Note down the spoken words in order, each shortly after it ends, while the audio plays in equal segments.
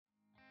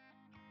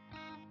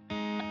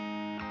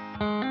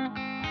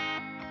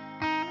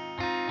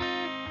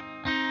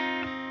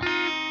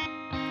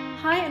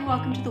and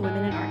welcome to the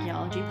Women in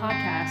Archaeology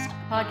podcast,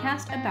 a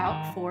podcast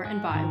about, for,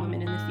 and by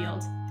women in the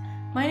field.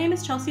 My name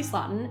is Chelsea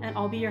Slaughton, and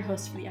I'll be your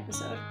host for the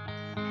episode.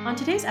 On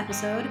today's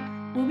episode,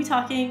 we'll be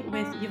talking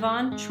with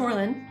Yvonne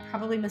Chorlin,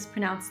 probably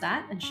mispronounced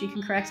that, and she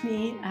can correct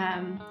me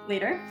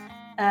later.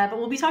 But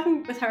we'll be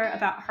talking with her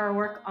about her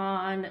work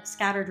on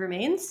scattered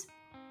remains.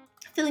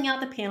 Filling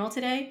out the panel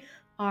today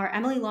are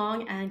Emily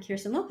Long and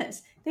Kirsten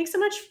Lopez. Thanks so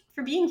much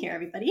for being here,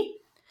 everybody.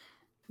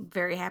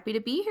 Very happy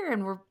to be here,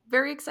 and we're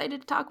very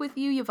excited to talk with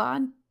you,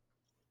 Yvonne.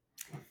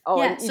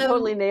 Oh, yeah, and you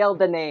totally nailed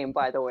the name,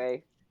 by the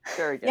way.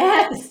 Very good.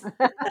 Yes.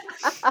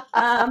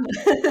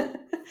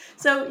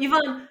 So,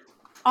 Yvonne,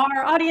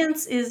 our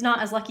audience is not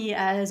as lucky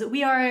as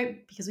we are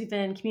because we've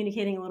been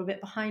communicating a little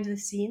bit behind the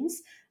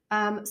scenes.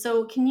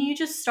 So can you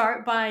just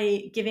start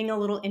by giving a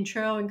little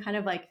intro and kind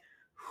of like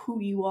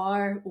who you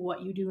are,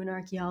 what you do in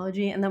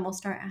archaeology, and then we'll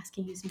start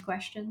asking you some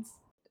questions?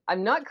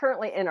 I'm not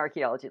currently in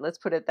archaeology. Let's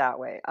put it that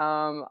way.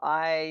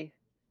 I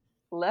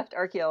left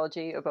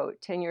archaeology about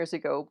 10 years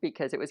ago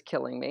because it was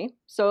killing me.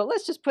 So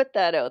let's just put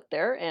that out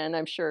there. And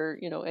I'm sure,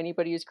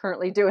 anybody who's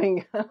currently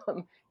doing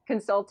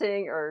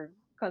consulting or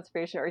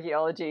conservation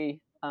archaeology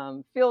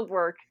field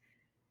work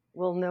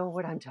will know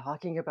what I'm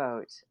talking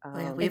about.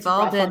 We've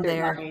all been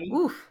there.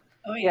 Oof.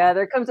 Oh, yeah,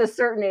 there comes a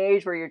certain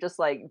age where you're just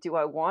like, do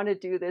I want to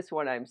do this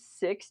when I'm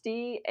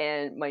 60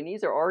 and my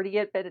knees are already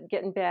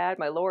getting bad?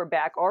 My lower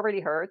back already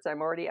hurts. I'm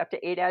already up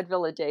to 8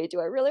 Advil a day. Do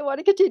I really want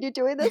to continue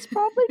doing this?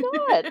 Probably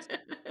not.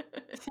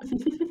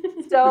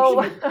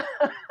 So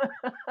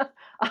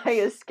I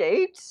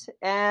escaped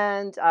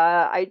and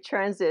I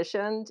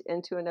transitioned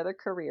into another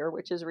career,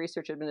 which is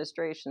research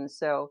administration.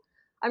 So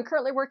I'm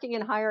currently working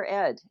in higher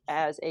ed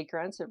as a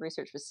grants and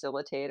research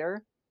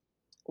facilitator.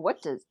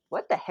 What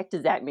the heck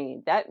does that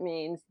mean? That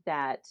means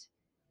that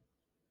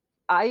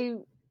I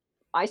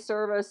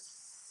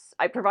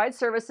provide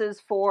services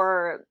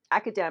for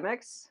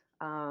academics,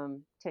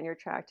 tenure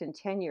track and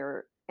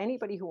tenure,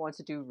 anybody who wants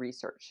to do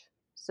research.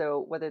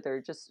 So whether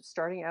they're just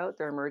starting out,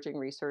 they're emerging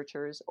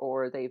researchers,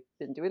 or they've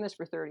been doing this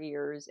for 30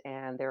 years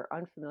and they're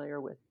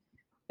unfamiliar with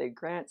the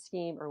grant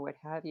scheme or what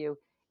have you,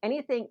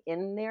 anything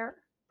in there.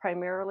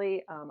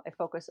 Primarily, I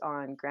focus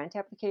on grant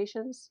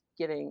applications,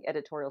 giving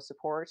editorial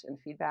support and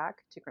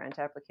feedback to grant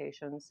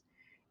applications.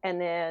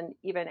 And then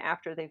even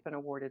after they've been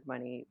awarded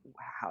money,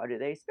 how do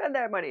they spend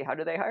that money? How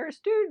do they hire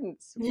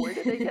students? Where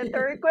do they get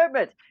their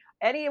equipment?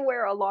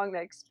 Anywhere along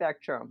that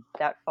spectrum,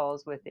 that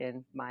falls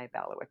within my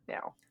bailiwick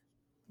now.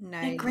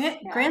 Nice.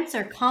 Grants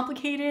are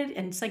complicated,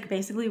 and it's like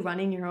basically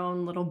running your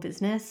own little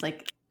business.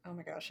 Like, oh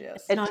my gosh,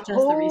 yes. It not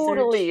totally just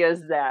the research.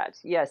 Is that.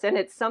 Yes, and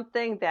it's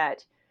something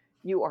that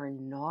you are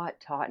not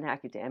taught in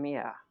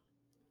academia.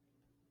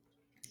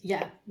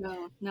 Yeah,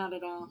 no, not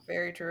at all.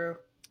 Very true.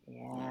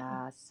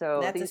 Yeah,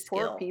 so these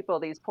poor people,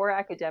 these poor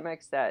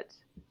academics that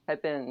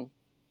have been,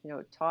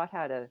 taught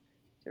how to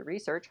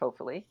research,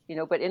 hopefully,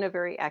 but in a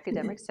very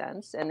academic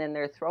sense, and then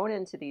they're thrown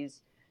into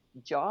these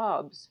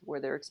jobs where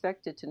they're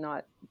expected to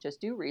not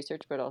just do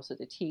research, but also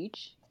to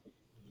teach,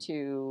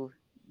 to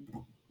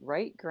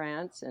write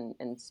grants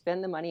and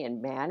spend the money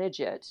and manage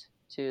it,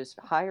 to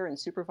hire and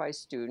supervise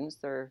students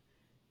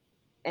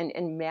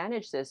and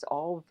manage this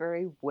all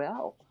very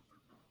well.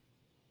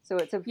 So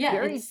it's a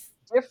very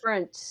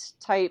different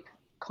type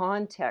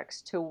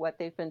context to what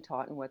they've been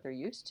taught and what they're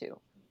used to.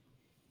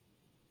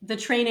 The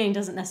training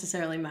doesn't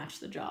necessarily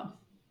match the job.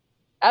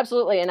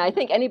 Absolutely. And I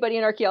think anybody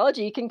in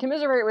archaeology can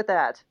commiserate with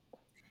that.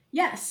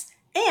 Yes.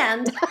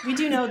 And we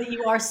do know that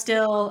you are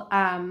still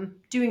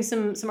doing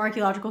some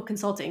archaeological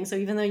consulting. So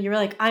even though you're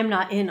like, I'm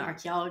not in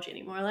archaeology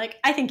anymore, like,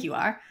 I think you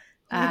are.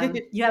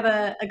 You have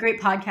a great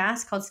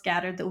podcast called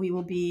Scattered that we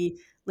will be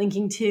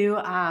linking to.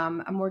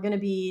 And we're going to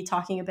be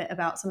talking a bit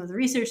about some of the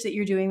research that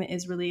you're doing that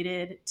is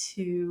related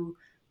to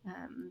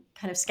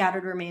kind of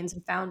scattered remains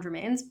and found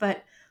remains.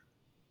 But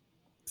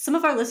some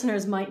of our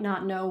listeners might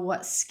not know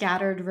what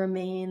scattered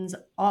remains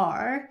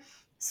are.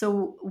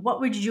 So what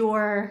would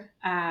your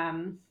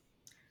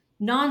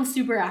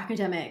non-super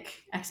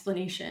academic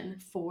explanation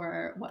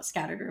for what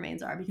scattered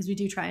remains are? Because we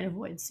do try and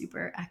avoid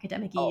super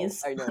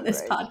academic-ese on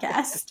this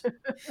podcast.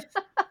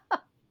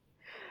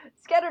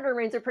 Scattered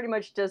remains are pretty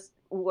much just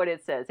what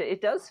it says.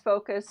 It does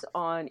focus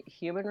on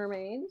human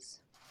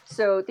remains.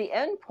 So the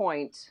end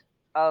point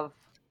of,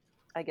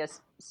 I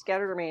guess,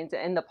 scattered remains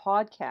and the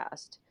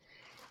podcast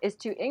is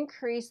to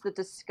increase the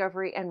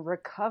discovery and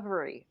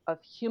recovery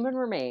of human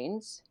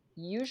remains,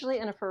 usually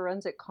in a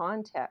forensic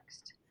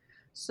context,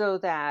 so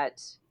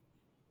that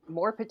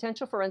more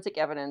potential forensic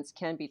evidence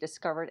can be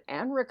discovered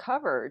and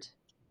recovered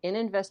in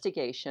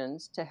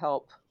investigations to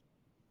help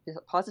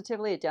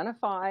positively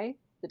identify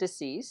the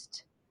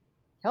deceased,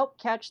 help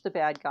catch the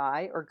bad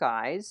guy or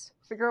guys,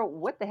 figure out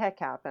what the heck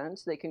happened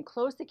so they can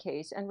close the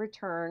case and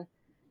return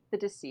the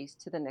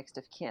deceased to the next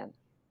of kin.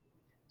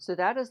 So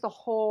that is the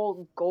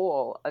whole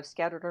goal of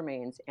Scattered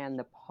Remains and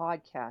the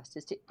podcast,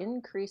 is to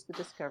increase the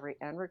discovery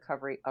and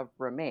recovery of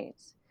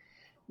remains.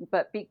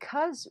 But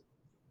because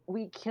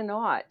we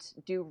cannot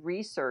do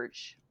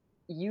research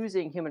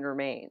using human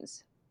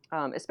remains,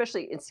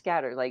 especially in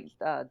scattered, like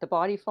the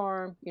body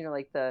farm,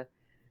 like the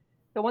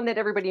The one that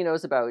everybody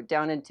knows about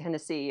down in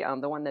Tennessee,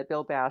 the one that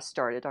Bill Bass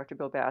started, Dr.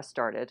 Bill Bass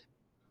started.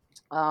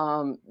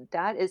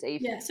 That is a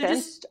Yeah. So just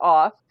fenced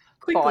off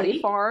body quickly,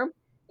 farm.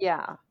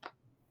 Yeah.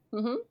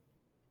 Hmm.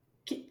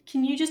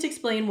 can you just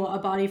explain what a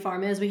body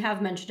farm is? We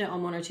have mentioned it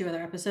on one or two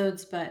other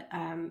episodes, but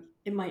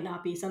it might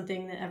not be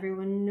something that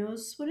everyone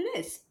knows what it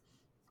is.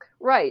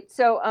 Right.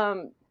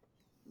 So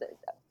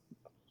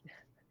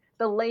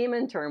the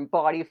layman term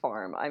body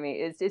farm, I mean,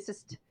 it's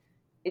just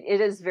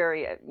it is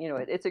very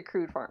it's a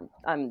crude farm.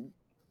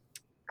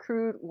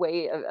 Crude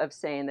way of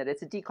saying that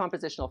it's a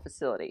decompositional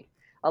facility.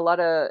 A lot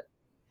of,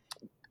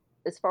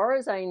 as far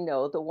as I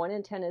know, the one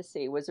in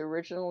Tennessee was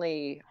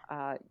originally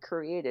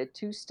created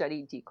to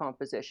study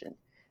decomposition.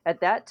 At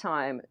that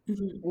time,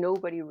 Mm-hmm.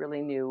 nobody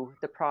really knew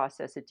the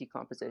process of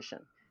decomposition,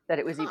 that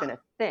it was even Huh.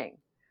 a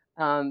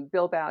thing.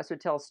 Bill Bass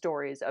would tell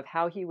stories of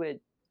how he would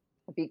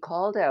be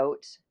called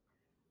out,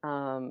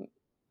 um,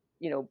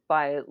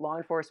 by law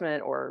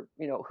enforcement or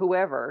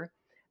whoever,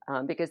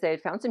 because they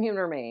had found some human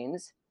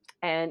remains,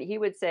 and he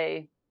would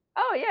say,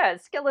 "Oh yeah,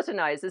 it's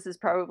skeletonized. This is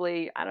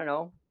probably, I don't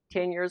know,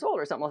 10 years old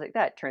or something like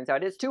that. Turns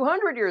out it's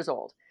 200 years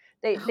old."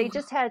 They Oh,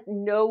 just had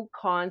no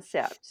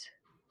concept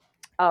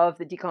of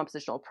the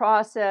decompositional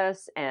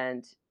process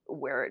and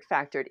where it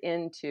factored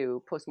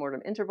into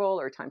postmortem interval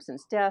or time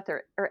since death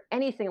or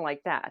anything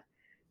like that.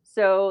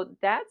 So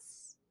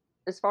that's,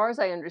 as far as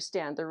I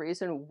understand, the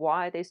reason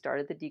why they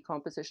started the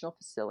decompositional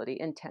facility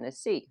in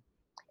Tennessee,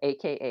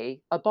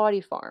 aka a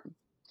body farm.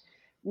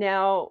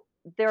 Now,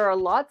 there are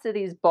lots of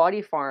these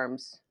body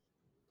farms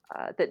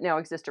that now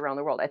exist around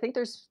the world. I think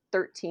there's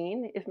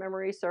 13, if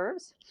memory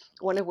serves,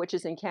 one of which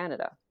is in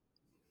Canada,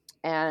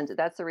 and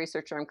that's the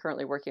researcher I'm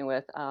currently working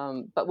with.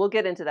 But we'll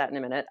get into that in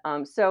a minute.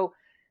 So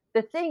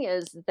the thing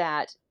is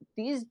that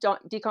these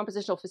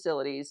decompositional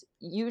facilities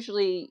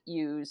usually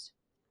use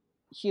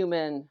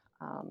human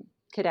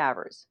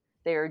cadavers.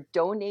 They are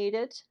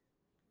donated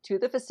to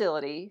the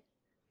facility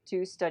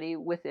to study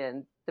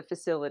within the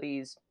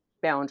facility's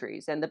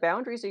boundaries, and the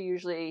boundaries are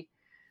usually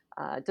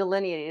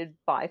delineated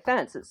by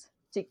fences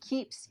to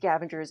keep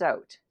scavengers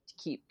out, to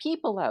keep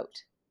people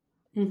out.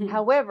 Mm-hmm.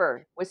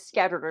 However, with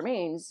scattered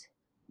remains,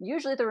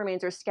 usually the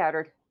remains are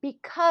scattered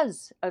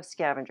because of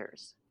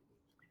scavengers.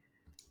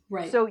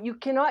 Right. So you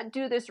cannot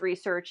do this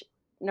research,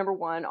 number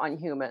one, on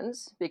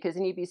humans, because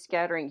then you'd be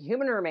scattering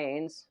human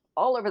remains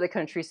all over the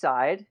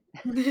countryside.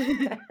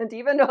 And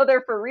even though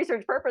they're for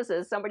research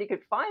purposes, somebody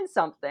could find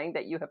something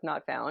that you have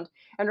not found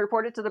and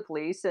report it to the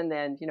police. And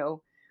then,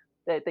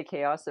 the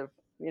chaos of,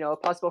 a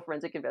possible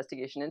forensic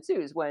investigation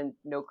ensues when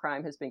no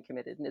crime has been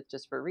committed and it's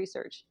just for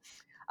research.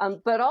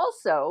 But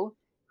also,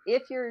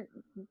 if you're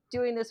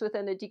doing this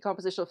within a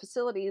decompositional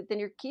facility, then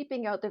you're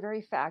keeping out the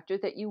very factor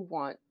that you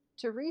want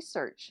to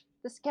research,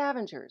 the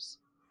scavengers.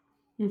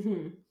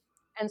 Mm-hmm.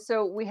 And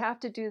so we have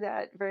to do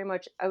that very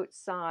much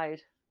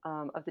outside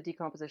of the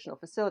decompositional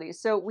facility.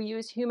 So we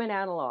use human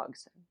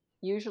analogs,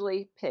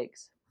 usually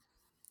pigs.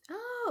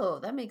 oh,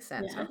 that makes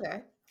sense. Yeah.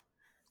 Okay.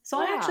 So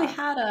I actually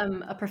Yeah. had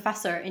a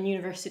professor in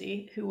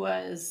university who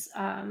was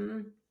a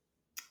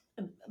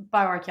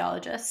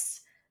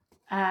bioarchaeologist,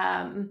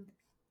 um,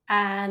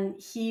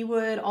 and he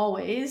would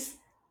always,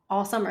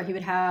 all summer, he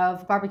would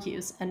have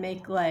barbecues and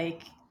make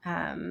like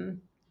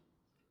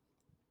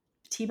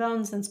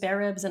T-bones and spare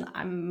ribs. And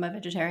I'm a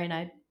vegetarian.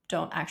 I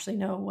don't actually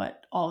know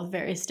what all the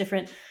various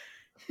different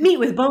meat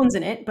with bones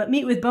in it, but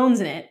meat with bones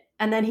in it.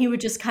 And then he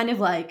would just kind of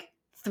like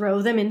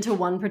throw them into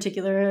one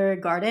particular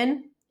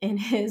garden in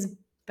his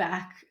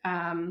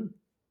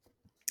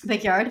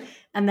backyard,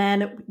 and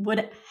then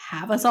would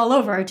have us all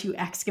over to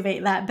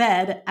excavate that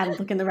bed and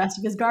look in the rest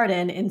of his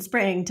garden in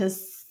spring to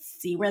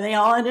see where they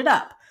all ended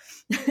up.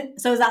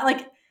 So is that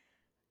like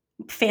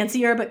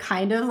fancier, but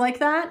kind of like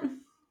that?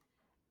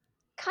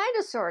 Kind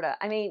of, sort of.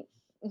 I mean,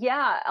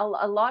 yeah,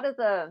 a lot of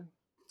the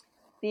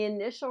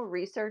initial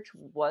research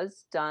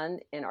was done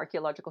in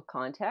archaeological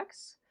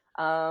contexts.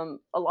 A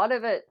lot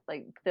of it,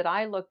 like that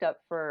I looked up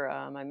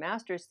for my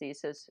master's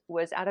thesis,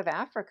 was out of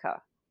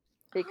Africa,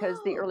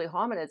 because the Oh. early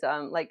hominids,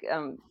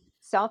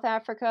 South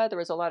Africa, there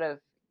was a lot of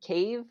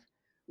cave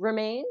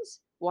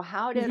remains. Well,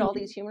 how did all Mm-hmm.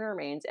 these human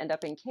remains end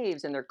up in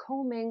caves? And they're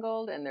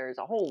commingled, and there's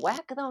a whole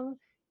whack of them.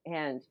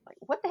 And like,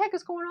 what the heck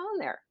is going on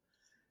there?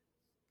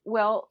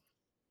 Well,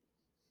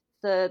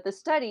 the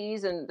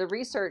studies and the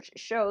research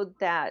showed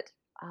that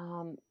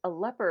a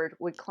leopard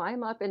would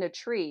climb up in a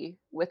tree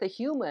with a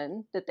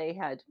human that they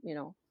had,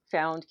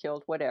 found,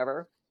 killed,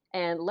 whatever.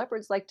 And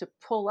leopards like to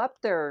pull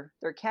up their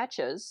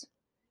catches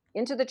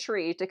into the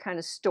tree to kind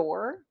of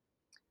store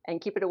and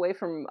keep it away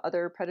from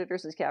other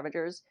predators and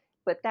scavengers.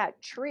 But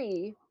that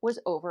tree was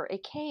over a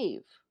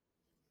cave.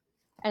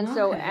 And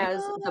so, Okay.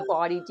 as the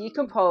body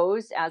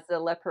decomposed, as the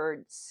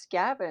leopard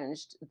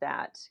scavenged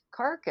that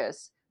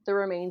carcass, the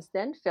remains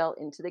then fell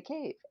into the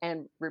cave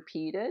and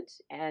repeated.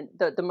 And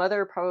the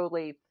mother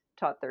probably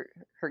taught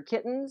her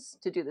kittens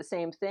to do the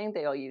same thing.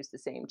 They all used the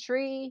same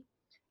tree.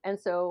 And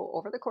so,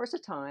 over the course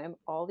of time,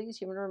 all these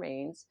human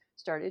remains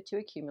started to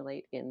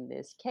accumulate in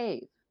this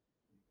cave.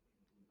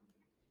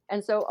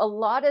 And so, a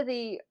lot of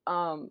the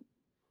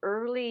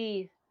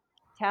early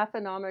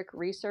pathonomic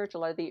research, a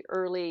lot of the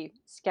early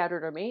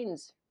scattered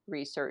remains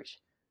research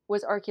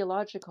was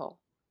archaeological.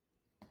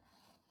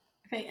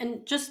 Okay,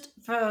 and just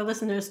for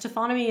listeners,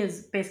 taphonomy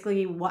is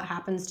basically what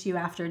happens to you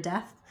after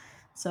death.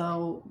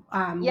 So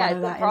Yeah, whether it's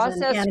a that is an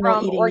process animal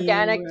from eating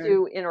organic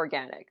you or to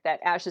inorganic, that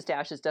ashes to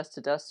ashes, dust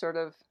to dust sort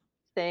of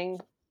thing.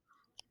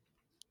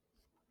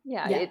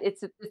 Yeah, yeah.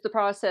 it's the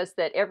process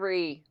that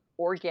every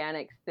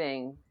organic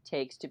thing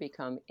takes to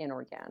become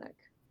inorganic.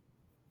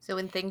 So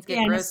when things Yeah,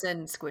 get and gross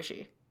and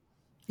squishy.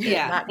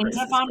 yeah, Not and gross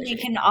and taphonomy squishy.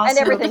 can And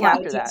also everything apply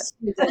after that.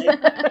 to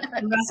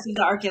the rest of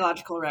the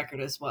archaeological record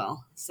as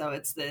well. So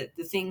it's the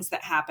things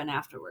that happen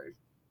afterward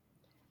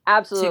to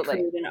Absolutely.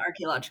 create an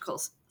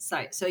archaeological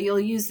site. So you'll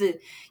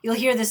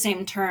hear the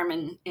same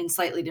term in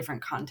slightly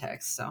different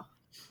contexts. So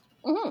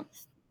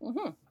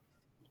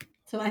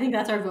So I think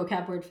that's our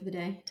vocab word for the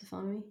day,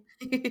 taphonomy.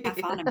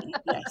 taphonomy,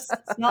 yes,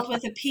 spelled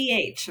with a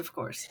PH, of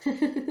course.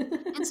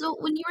 And so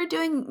when you were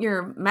doing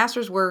your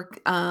master's work,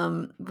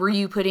 were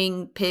you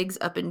putting pigs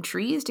up in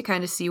trees to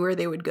kind of see where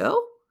they would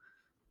go?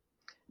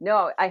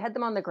 No, I had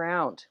them on the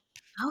ground.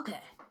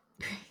 Okay.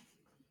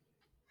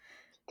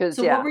 Because,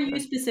 So what were you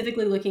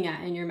specifically looking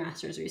at in your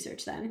master's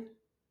research then?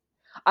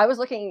 I was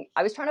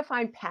trying to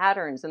find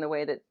patterns in the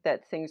way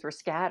that things were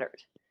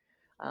scattered.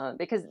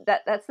 Because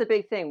that's the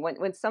big thing.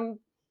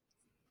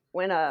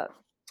 When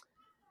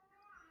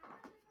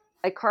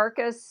a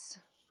carcass,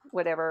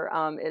 whatever,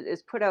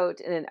 is put out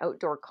in an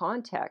outdoor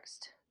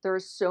context, there are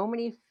so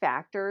many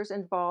factors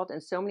involved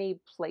and so many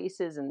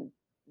places and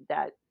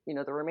that,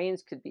 the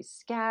remains could be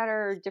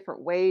scattered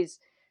different ways.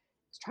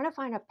 It's trying to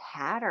find a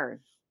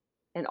pattern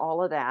in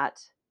all of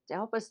that to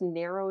help us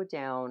narrow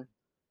down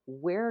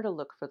where to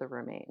look for the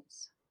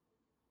remains.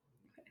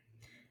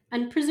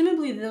 And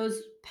presumably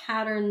those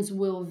patterns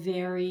will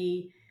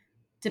vary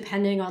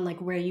depending on like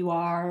where you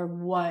are,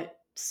 what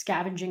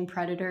scavenging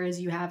predators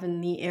you have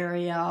in the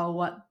area,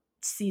 what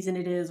season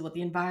it is, what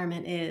the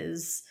environment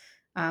is,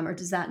 or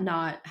does that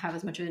not have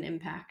as much of an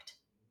impact?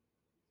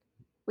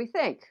 We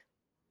think,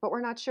 but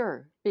we're not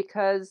sure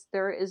because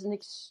there is an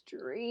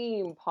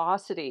extreme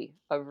paucity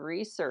of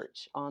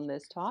research on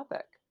this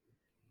topic.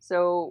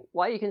 So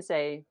while you can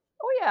say,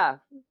 oh yeah,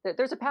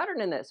 there's a pattern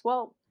in this.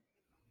 Well,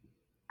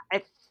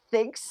 I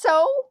think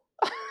so.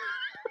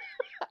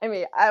 I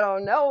mean, I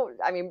don't know.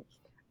 I mean,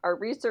 our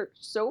research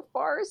so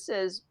far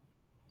says,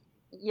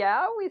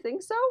 yeah, we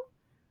think so,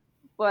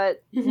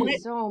 but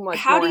so much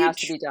How do more you has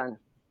to be done.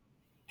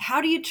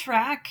 How do you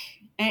track,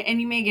 and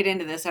you may get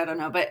into this, I don't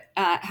know, but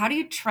how do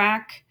you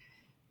track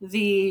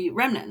the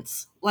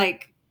remnants?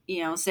 Like,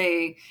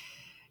 say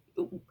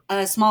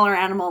a smaller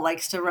animal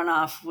likes to run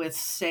off with,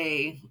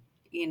 say,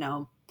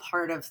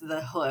 part of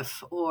the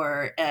hoof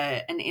or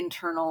an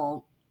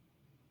internal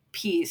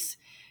piece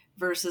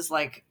versus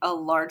like a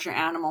larger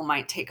animal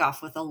might take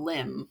off with a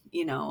limb,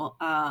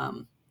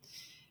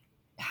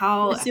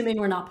 how Assuming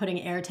we're not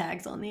putting air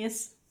tags on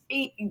these.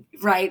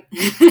 right.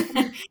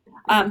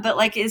 But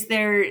like, is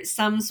there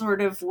some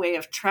sort of way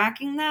of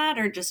tracking that,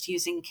 or just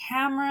using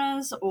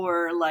cameras,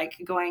 or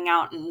like going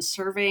out and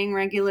surveying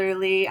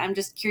regularly? I'm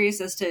just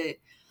curious as to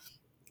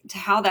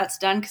how that's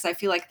done, because I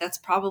feel like that's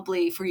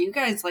probably for you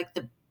guys like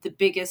the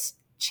biggest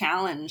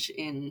challenge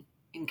in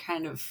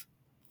kind of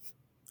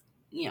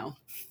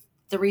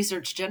the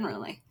research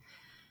generally.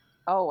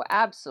 Oh,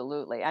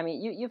 absolutely. I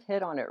mean, you've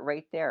hit on it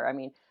right there. I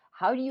mean,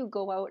 how do you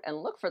go out and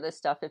look for this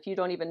stuff if you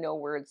don't even know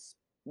where it's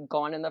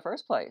gone in the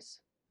first place?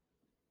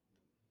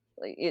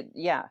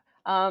 Yeah.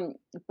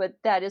 But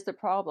that is the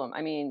problem.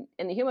 I mean,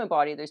 in the human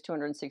body, there's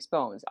 206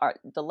 bones.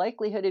 The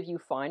likelihood of you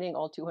finding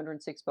all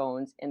 206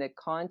 bones in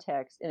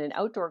an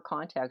outdoor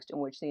context in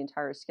which the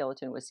entire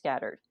skeleton was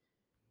scattered,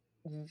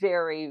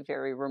 very,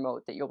 very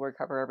remote that you'll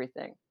recover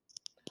everything.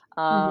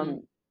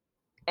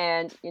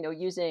 And,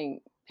 using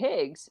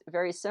pigs,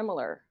 very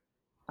similar.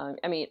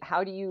 I mean,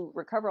 how do you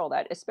recover all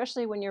that?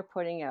 Especially when you're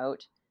putting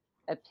out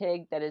a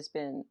pig that has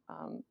been,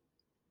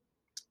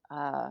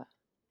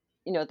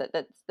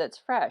 that's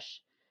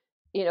fresh.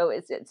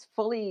 It's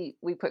fully.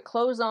 We put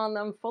clothes on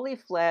them, fully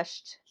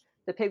fleshed.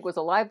 The pig was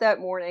alive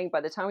that morning.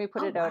 By the time we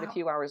put it out a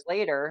few hours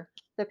later,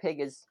 the pig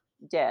is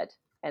dead,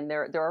 and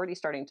they're already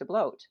starting to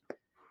bloat.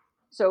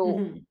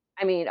 So,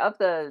 I mean, of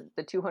the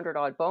 200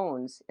 odd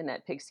bones in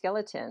that pig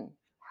skeleton,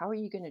 how are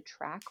you going to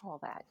track all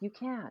that? You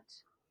can't.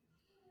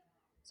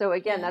 So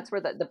again, that's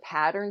where the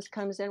patterns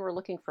comes in. We're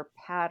looking for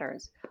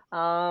patterns.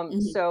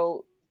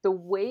 So the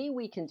way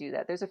we can do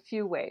that, there's a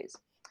few ways.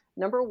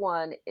 Number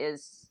one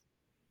is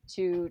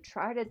to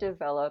try to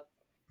develop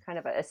kind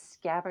of a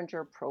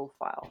scavenger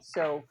profile.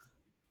 So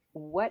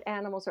what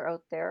animals are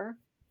out there?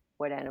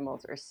 What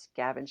animals are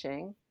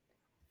scavenging?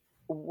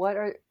 What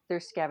are their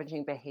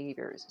scavenging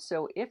behaviors?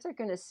 So if they're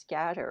going to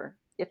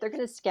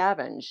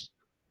scavenge,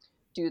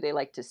 do they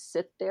like to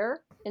sit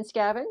there and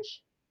scavenge?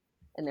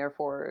 And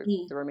therefore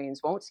the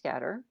remains won't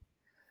scatter?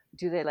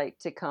 Do they like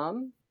to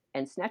come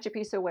and snatch a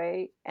piece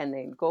away and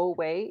then go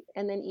away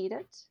and then eat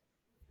it?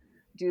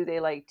 Do they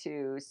like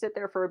to sit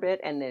there for a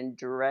bit and then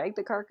drag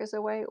the carcass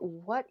away?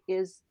 What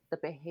is the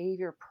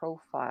behavior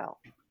profile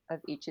of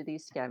each of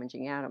these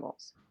scavenging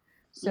animals.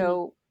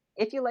 So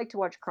if you like to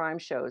watch crime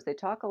shows, they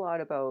talk a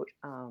lot about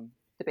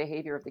the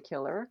behavior of the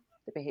killer,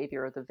 the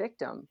behavior of the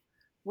victim.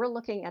 We're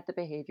looking at the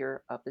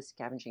behavior of the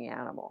scavenging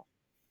animal.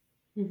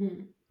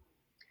 Mm-hmm.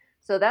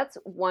 So that's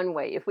one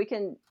way. If we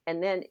can,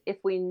 and then if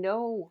we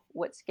know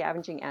what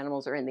scavenging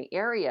animals are in the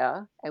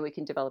area and we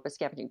can develop a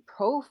scavenging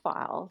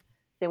profile,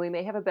 then we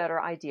may have a better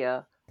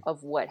idea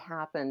of what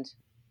happened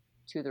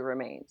to the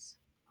remains.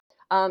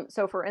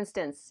 So for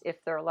instance, if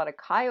there are a lot of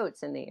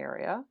coyotes in the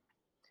area,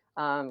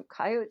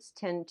 coyotes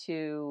tend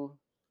to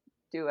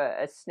do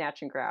a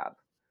snatch and grab.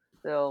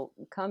 They'll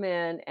come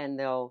in and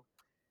they'll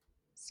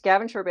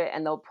scavenge for a bit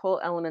and they'll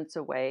pull elements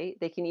away.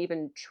 They can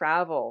even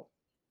travel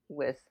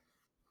with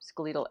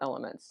skeletal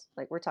elements,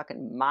 like we're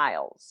talking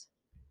miles.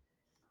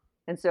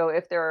 And so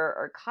if there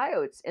are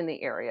coyotes in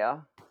the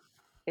area,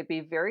 it'd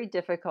be very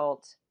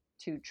difficult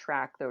to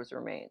track those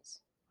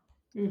remains.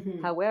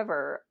 Mm-hmm.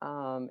 However,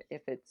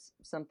 if it's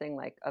something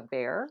like a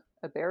bear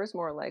is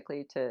more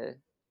likely to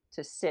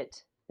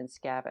sit and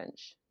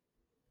scavenge.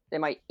 They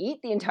might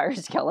eat the entire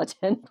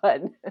skeleton,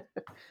 but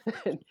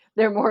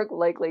they're more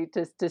likely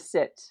to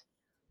sit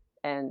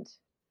and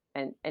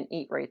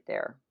eat right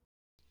there.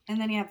 And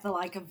then you have the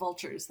like of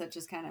vultures that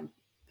just kind of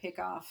pick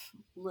off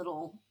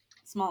little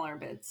smaller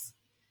bits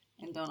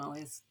and don't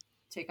always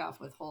take off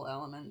with whole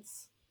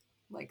elements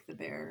like the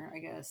bear, I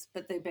guess.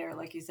 But the bear,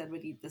 like you said,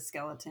 would eat the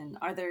skeleton.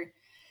 Are there,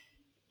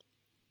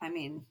 I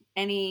mean,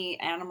 any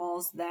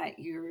animals that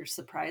you're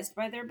surprised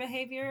by their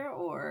behavior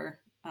or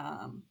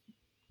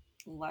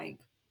like,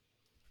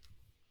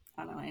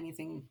 I don't know,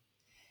 anything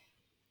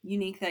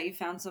unique that you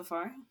found so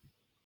far?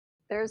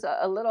 There's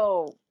a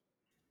little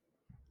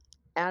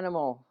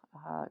animal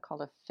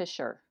called a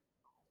fisher.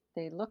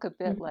 They look a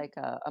bit like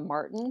a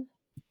marten.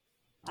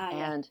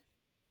 And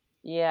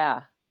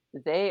yeah,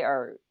 they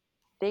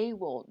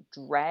will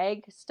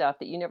drag stuff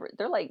that you never,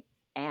 they're like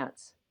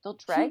ants. They'll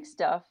drag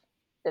stuff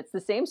that's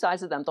the same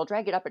size as them. They'll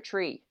drag it up a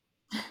tree.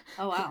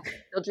 Oh, wow.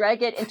 They'll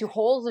drag it into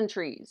holes in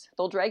trees.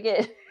 They'll drag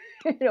it,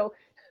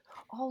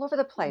 all over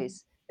the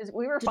place. Because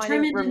we were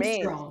finding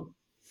remains. Strong.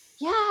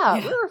 Yeah,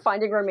 we were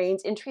finding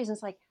remains in trees. And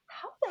it's like,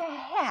 how the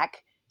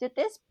heck did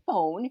this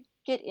bone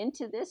get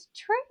into this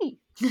tree?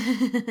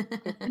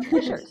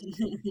 Fishers.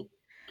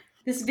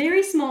 This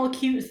very small,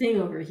 cute thing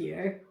over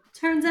here.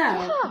 Turns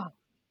out. Yeah.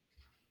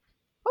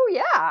 Oh,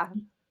 yeah.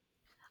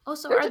 Oh,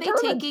 so They're are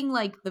determined. they taking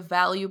like the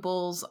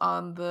valuables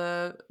on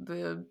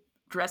the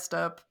dressed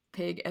up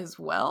pig as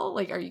well?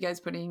 Like, are you guys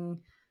putting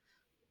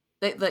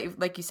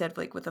like you said,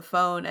 like with the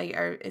phone?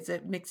 Is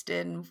it mixed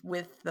in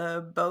with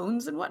the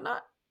bones and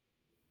whatnot?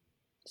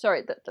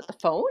 Sorry, the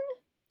phone?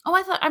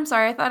 Oh, I'm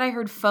sorry. I thought I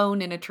heard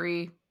phone in a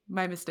tree.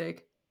 My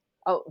mistake.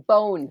 Oh,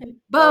 bone.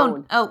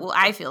 Bone. Oh, well,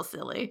 I feel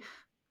silly.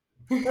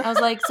 I was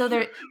like, so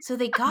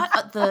they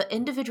got the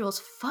individual's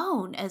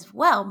phone as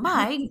well.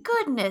 My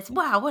goodness!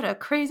 Wow, what a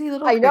crazy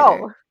little. I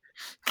know.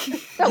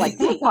 They're like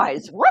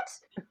magpies. What?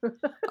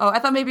 Oh, I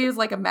thought maybe it was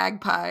like a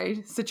magpie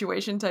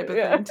situation type of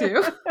thing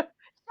too.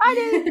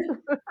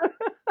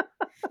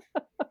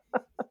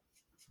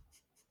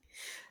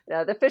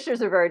 No, the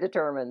fishers are very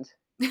determined.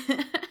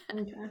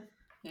 Okay.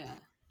 Yeah.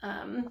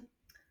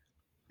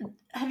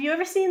 Have you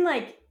ever seen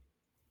like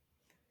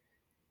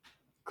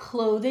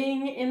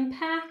clothing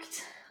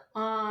impact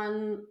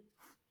on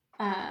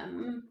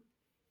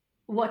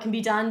what can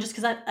be done? Just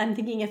because I'm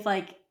thinking if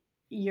like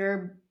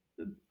your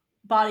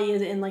body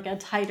is in like a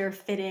tighter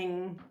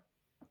fitting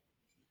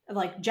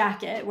like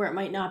jacket where it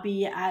might not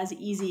be as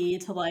easy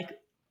to like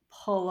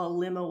pull a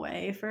limb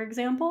away, for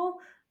example,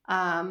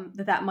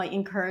 that might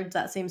encourage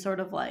that same sort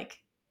of like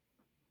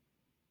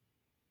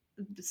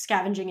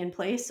scavenging in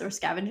place or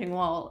scavenging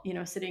while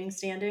sitting,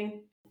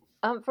 standing.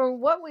 From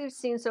what we've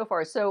seen so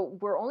far, so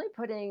we're only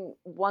putting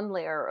one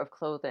layer of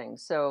clothing.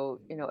 So,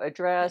 a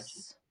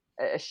dress,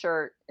 a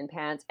shirt, and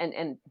pants,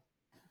 and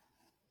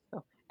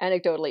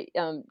anecdotally,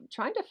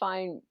 trying to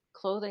find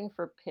clothing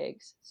for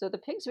pigs. So the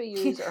pigs we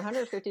use are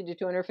 150 to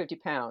 250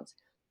 pounds.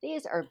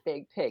 These are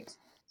big pigs.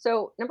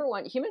 So number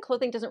one, human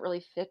clothing doesn't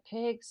really fit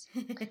pigs.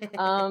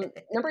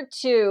 Number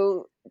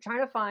two,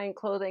 trying to find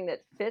clothing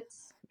that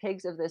fits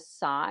pigs of this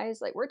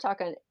size, like we're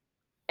talking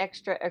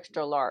extra,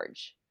 extra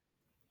large.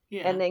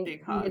 Yeah, and then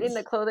getting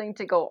the clothing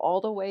to go all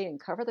the way and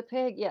cover the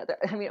pig. Yeah,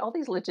 I mean, all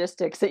these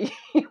logistics that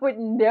you would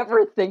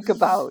never think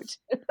about.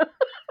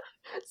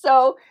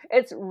 So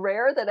it's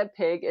rare that a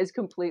pig is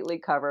completely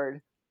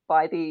covered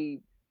by the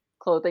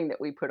clothing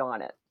that we put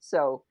on it.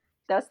 So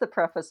that's the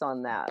preface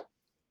on that.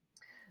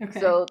 Okay.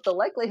 So the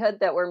likelihood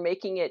that we're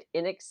making it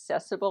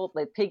inaccessible,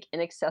 the pig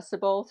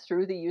inaccessible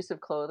through the use of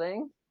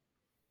clothing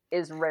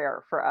is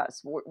rare for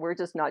us. We're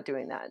just not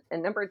doing that.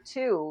 And number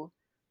two,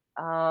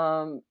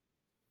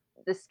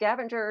 the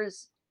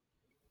scavengers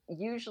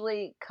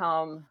usually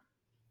come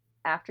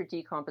after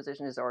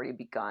decomposition has already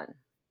begun.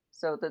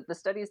 So the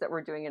studies that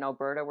we're doing in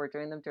Alberta, we're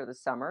doing them during the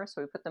summer.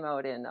 So we put them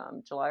out in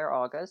July or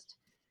August,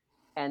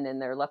 and then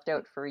they're left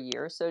out for a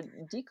year. So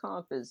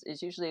decomp is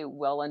usually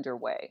well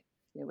underway.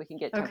 We can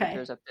get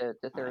temperatures up to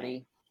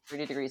 30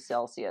 degrees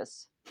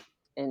Celsius.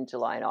 in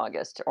July and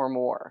August or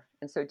more.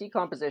 And so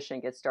decomposition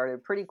gets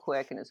started pretty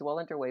quick and is well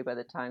underway by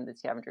the time the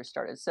scavengers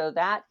started. So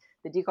that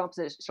the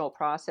decompositional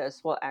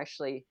process will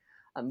actually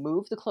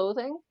move the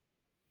clothing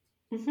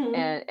Mm-hmm.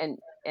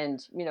 and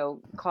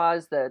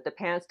cause the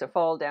pants to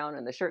fall down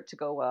and the shirt to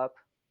go up.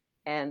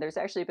 And there's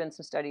actually been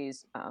some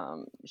studies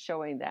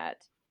showing that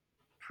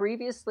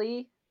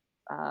previously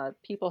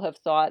people have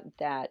thought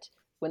that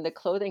when the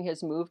clothing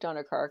has moved on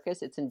a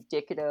carcass, it's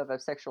indicative of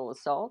sexual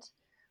assault,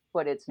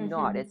 but it's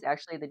not. Mm-hmm. It's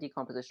actually the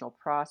decompositional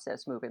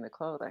process moving the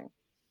clothing.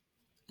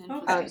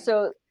 Okay.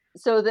 So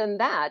then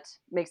that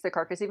makes the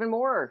carcass even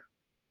more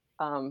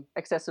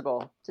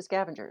accessible to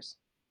scavengers.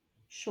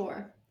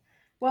 Sure.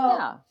 Well,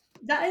 Yeah.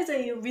 that is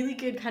a really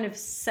good kind of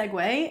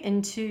segue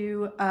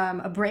into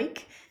a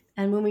break.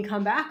 And when we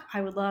come back,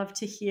 I would love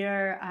to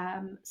hear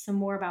some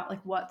more about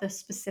like what the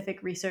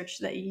specific research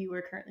that you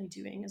are currently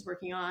doing is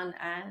working on,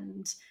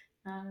 and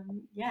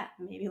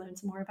maybe learn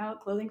some more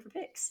about clothing for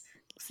pigs.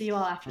 We'll see you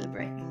all after the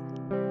break.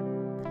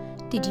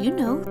 Did you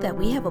know that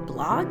we have a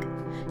blog?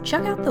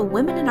 Check out the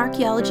Women in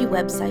Archaeology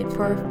website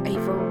for a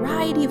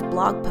variety of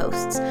blog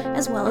posts,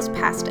 as well as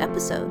past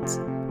episodes.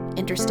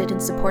 Interested in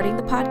supporting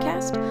the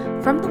podcast?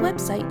 From the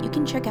website, you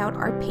can check out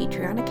our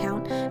Patreon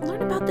account and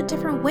learn about the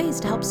different ways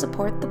to help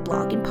support the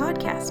blog and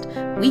podcast.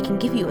 We can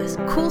give you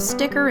a cool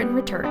sticker in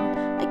return.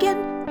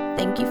 Again,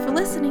 thank you for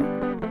listening.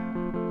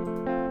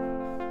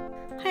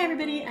 Hi,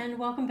 everybody, and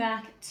welcome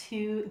back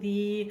to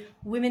the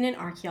Women in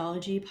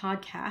Archaeology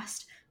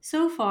podcast.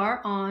 So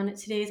far on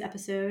today's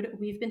episode,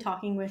 we've been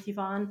talking with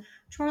Yvonne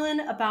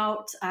Chorlin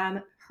about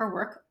her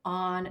work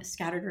on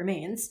scattered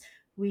remains.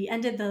 We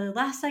ended the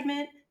last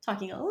segment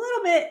talking a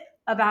little bit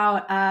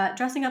about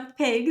dressing up the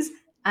pigs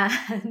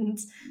and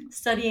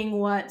studying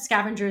what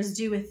scavengers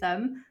do with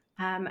them.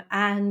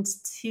 And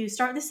to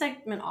start this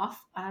segment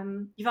off,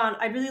 Yvonne,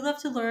 I'd really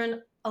love to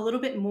learn a little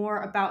bit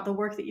more about the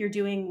work that you're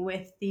doing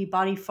with the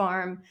Body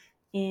Farm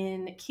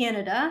in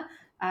Canada,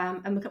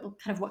 and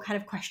what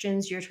kind of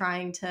questions you're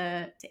trying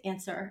to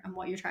answer and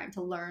what you're trying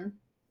to learn.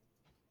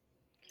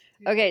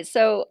 Okay,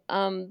 so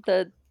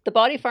the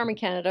Body Farm in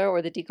Canada,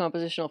 or the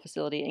decompositional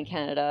facility in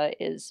Canada,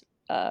 is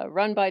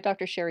run by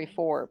Dr. Sherry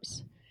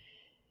Forbes.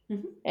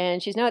 Mm-hmm.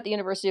 And she's now at the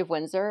University of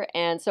Windsor.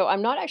 And so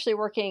I'm not actually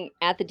working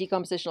at the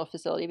decompositional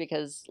facility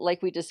because,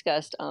 like we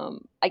discussed, I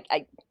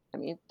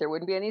mean, there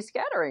wouldn't be any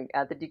scattering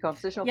at the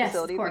decompositional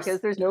facility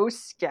because there's no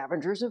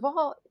scavengers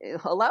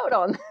allowed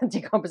on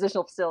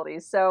decompositional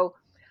facilities. So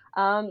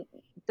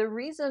the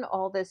reason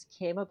all this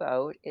came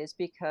about is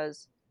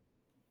because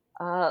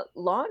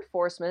law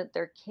enforcement,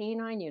 their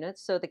canine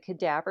units, so the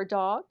cadaver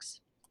dogs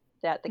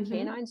that the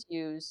canines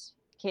use,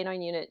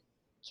 canine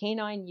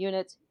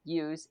units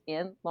use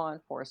in law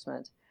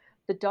enforcement,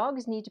 the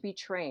dogs need to be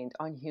trained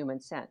on human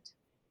scent.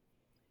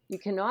 You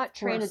cannot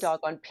train a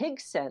dog on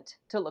pig scent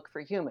to look for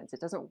humans.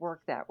 It doesn't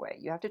work that way.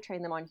 You have to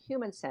train them on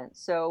human scent.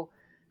 So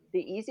the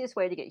easiest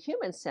way to get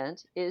human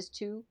scent is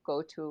to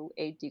go to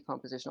a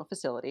decompositional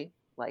facility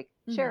like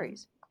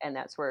Sherry's. And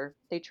that's where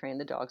they train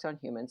the dogs on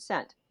human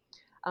scent.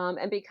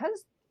 And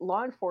because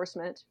law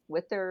enforcement,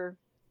 with their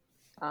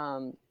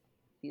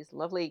these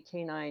lovely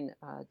canine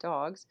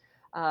dogs,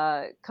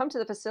 come to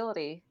the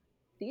facility,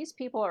 these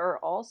people are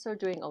also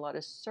doing a lot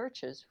of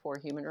searches for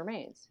human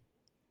remains.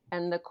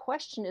 And the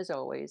question is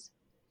always,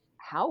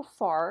 how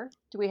far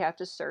do we have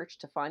to search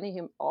to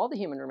find all the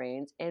human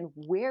remains, and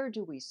where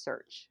do we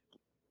search?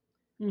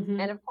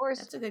 And of course,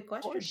 that's a good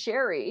question. Poor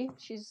Sherry,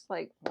 she's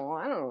like, well,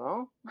 I don't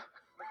know.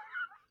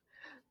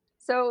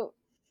 So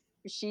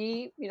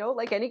she,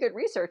 like any good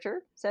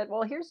researcher, said,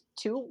 well, here's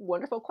two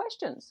wonderful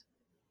questions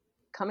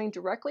coming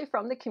directly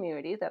from the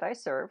community that I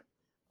serve.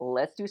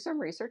 Let's do some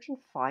research and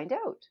find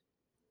out.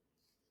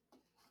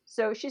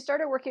 So she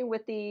started working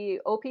with the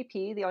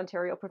OPP, the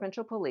Ontario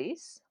Provincial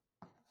Police,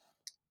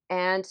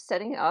 and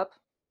setting up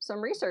some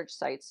research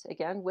sites,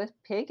 again, with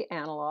pig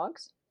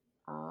analogs,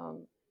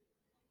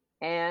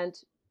 and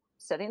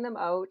setting them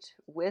out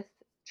with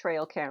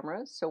trail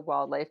cameras, so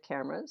wildlife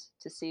cameras,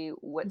 to see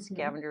what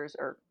scavengers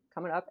are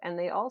coming up. And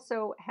they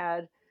also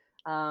had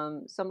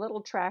some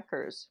little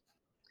trackers.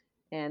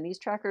 And these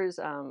trackers,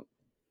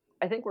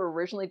 I think, were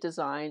originally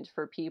designed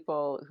for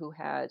people who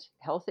had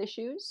health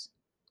issues,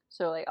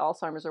 so like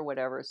Alzheimer's or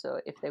whatever.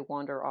 So if they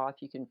wander off,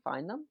 you can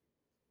find them.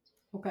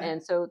 Okay.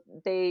 And so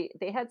they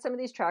had some of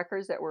these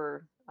trackers that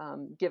were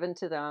given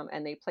to them,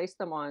 and they placed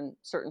them on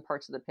certain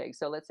parts of the pig.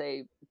 So let's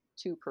say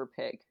 2 per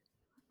pig,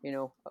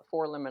 a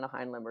forelimb and a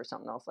hind limb or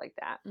something else like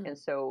that. And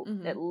so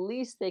at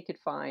least they could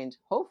find,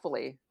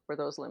 hopefully, where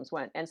those limbs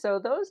went. And so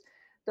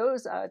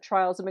those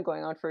trials have been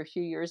going on for a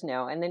few years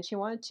now. And then she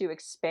wanted to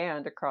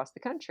expand across the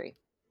country.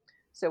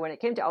 So when it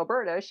came to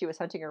Alberta, she was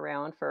hunting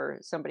around for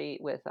somebody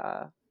with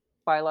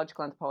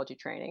biological anthropology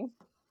training.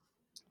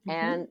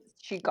 And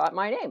she got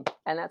my name,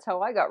 and that's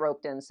how I got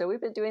roped in. So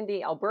we've been doing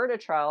the Alberta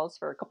trials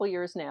for a couple of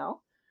years now.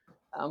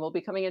 We'll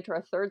be coming into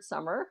our 3rd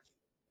summer.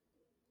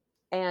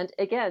 And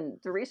again,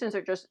 the reasons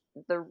are just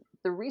the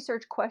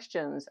research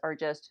questions are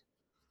just,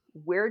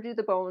 where do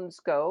the bones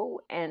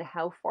go and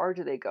how far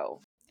do they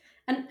go?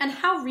 And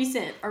how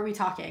recent are we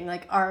talking?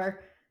 Like, are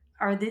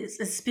this is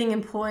this being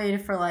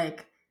employed for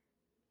like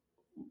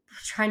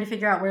trying to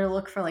figure out where to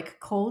look for like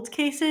cold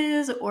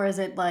cases, or is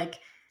it like,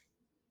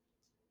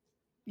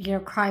 you know,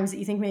 crimes that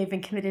you think may have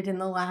been committed in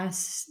the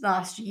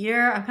last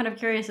year? I'm kind of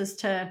curious as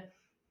to,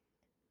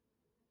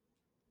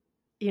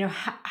 you know,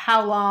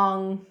 how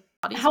long,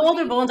 how old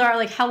the bones are,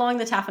 like how long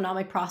the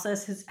taphonomic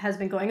process has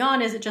been going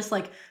on. Is it just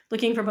like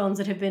looking for bones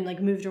that have been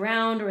like moved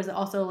around, or is it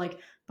also like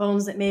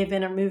bones that may have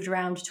been moved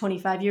around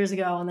 25 years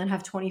ago and then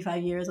have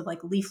 25 years of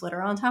like leaf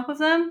litter on top of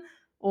them?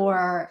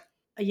 Or,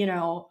 you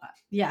know,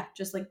 yeah,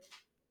 just like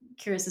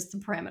curious as to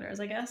parameters,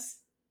 I guess.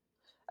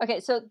 Okay,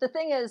 so the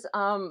thing is,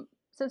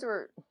 since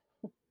we're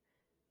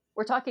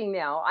talking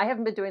now, I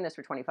haven't been doing this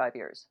for 25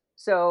 years.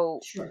 So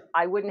Sure.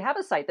 I wouldn't have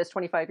a site that's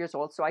 25 years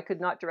old, so I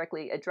could not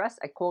directly address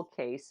a cold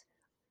case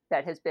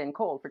that has been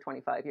cold for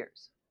 25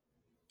 years.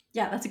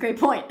 Yeah, that's a great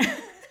point.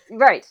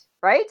 Right.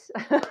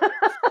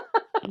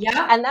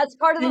 Yeah. And that's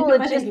part of the Didn't put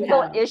my thinking hat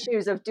logistical on.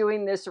 issues of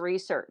doing this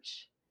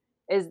research,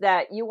 is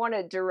that you want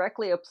it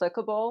directly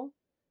applicable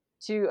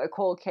to a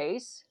cold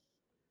case.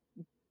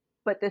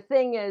 But the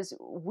thing is,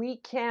 we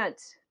can't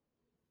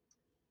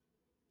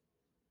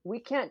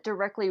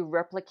directly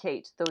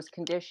replicate those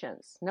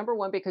conditions. Number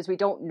one, because we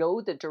don't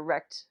know the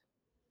direct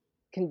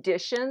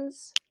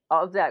conditions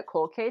of that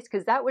cold case,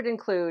 because that would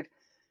include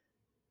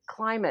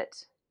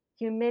climate,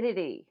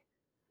 humidity,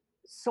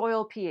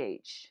 soil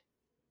pH,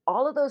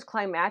 all of those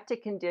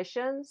climatic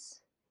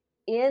conditions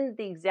in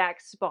the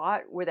exact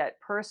spot where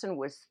that person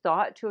was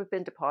thought to have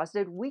been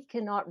deposited. We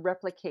cannot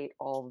replicate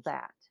all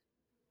that.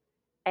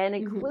 And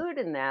include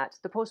in that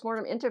the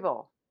postmortem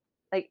interval.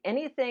 Like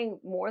anything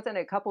more than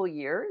a couple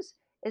years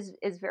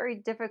is very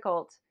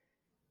difficult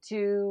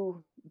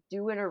to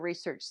do in a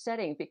research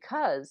setting,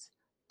 because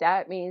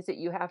that means that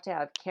you have to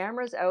have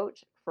cameras out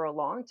for a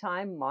long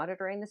time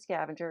monitoring the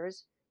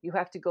scavengers. You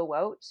have to go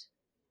out,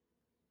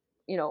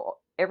 you know,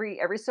 every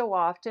so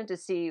often to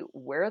see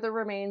where the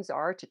remains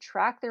are, to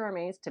track the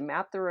remains, to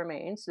map the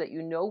remains so that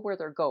you know where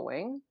they're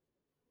going.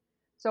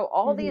 So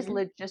all these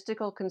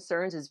logistical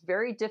concerns is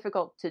very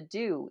difficult to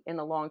do in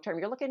the long term.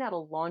 You're looking at a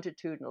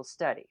longitudinal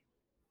study.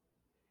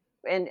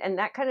 And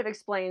that kind of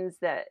explains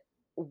that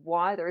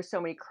why there are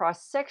so many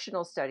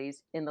cross-sectional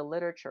studies in the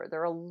literature.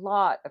 There are a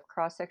lot of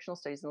cross-sectional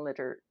studies in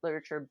the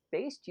literature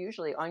based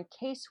usually on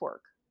casework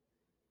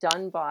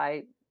done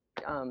by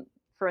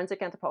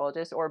forensic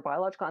anthropologists or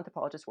biological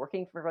anthropologists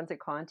working for forensic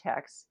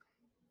contexts.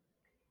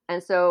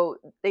 And so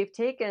they've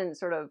taken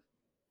sort of,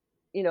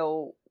 you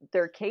know,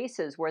 their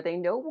cases where they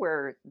know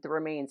where the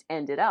remains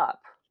ended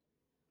up.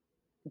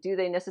 Do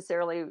they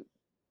necessarily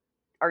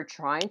are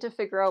trying to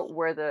figure out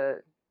where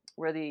the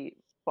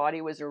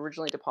body was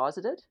originally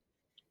deposited?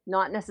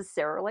 Not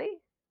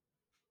necessarily.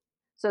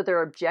 So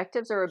their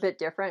objectives are a bit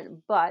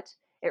different, but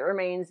it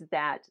remains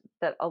that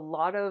a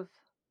lot of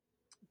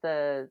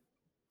the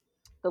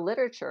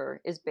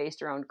literature is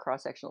based around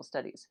cross-sectional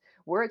studies.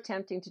 We're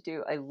attempting to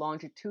do a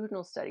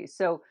longitudinal study.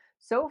 So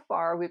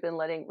far we've been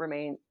letting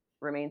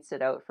remains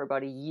sit out for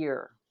about a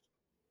year.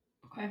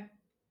 Okay.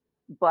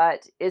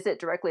 But is it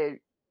directly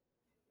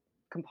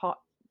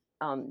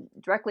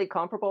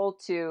comparable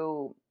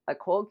to a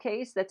cold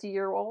case that's a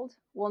year old?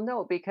 Well,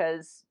 no,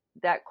 because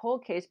that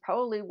cold case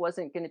probably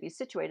wasn't going to be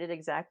situated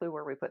exactly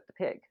where we put the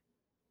pig.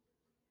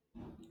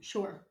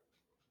 Sure.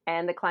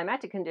 And the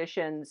climatic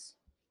conditions,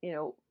 you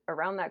know,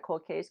 around that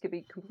cold case could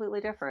be completely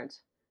different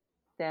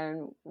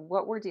than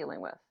what we're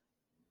dealing with.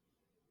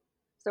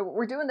 So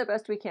we're doing the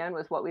best we can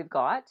with what we've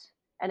got.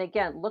 And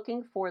again,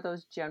 looking for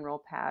those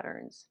general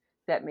patterns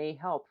that may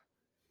help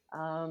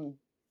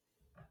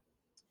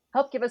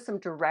give us some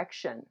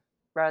direction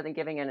rather than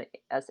giving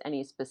us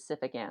any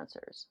specific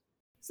answers.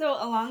 So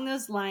along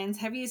those lines,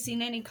 have you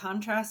seen any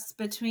contrasts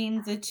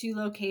between the two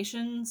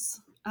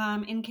locations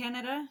in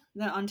Canada,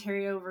 the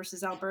Ontario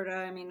versus Alberta?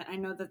 I mean, I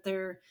know that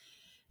they're,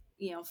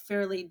 you know,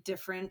 fairly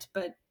different,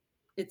 but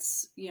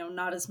it's, you know,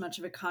 not as much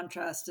of a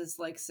contrast as,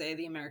 like, say,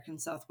 the American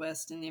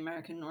Southwest and the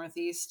American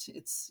Northeast.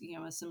 It's, you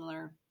know, a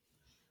similar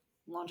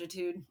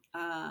longitude.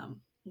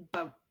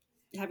 But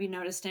have you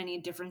noticed any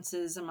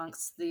differences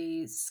amongst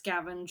the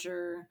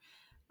scavenger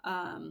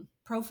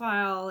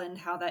profile and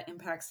how that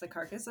impacts the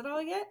carcass at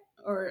all yet?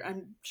 Or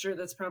I'm sure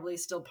that's probably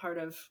still part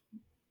of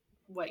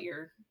what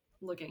you're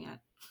looking at.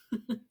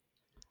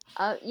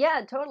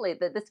 Yeah, totally.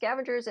 The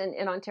scavengers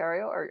in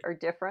Ontario are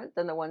different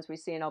than the ones we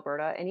see in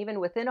Alberta. And even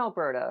within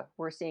Alberta,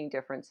 we're seeing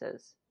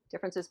differences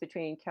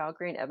between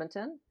Calgary and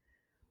Edmonton.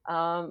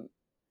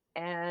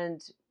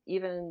 And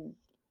even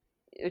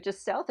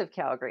just south of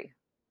Calgary.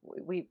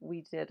 We've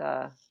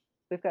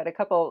got a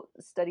couple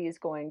studies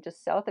going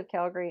just south of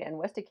Calgary and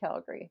west of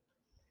Calgary.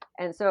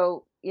 And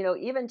so, you know,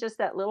 even just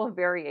that little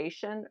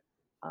variation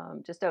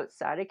just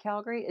outside of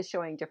Calgary is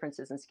showing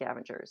differences in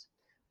scavengers.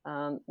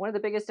 One of the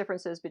biggest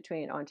differences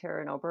between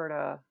Ontario and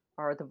Alberta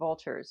are the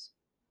vultures.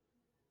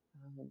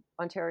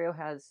 Ontario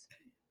has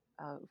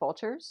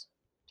vultures,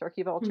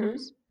 turkey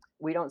vultures.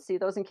 We don't see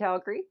those in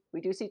Calgary.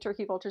 We do see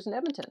turkey vultures in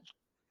Edmonton.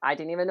 I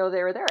didn't even know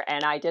they were there.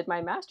 And I did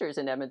my master's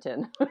in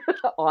Edmonton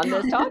on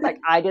this topic.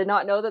 I did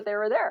not know that they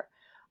were there.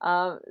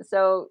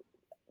 So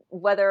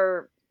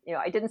whether,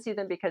 I didn't see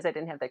them because I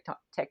didn't have the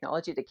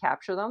technology to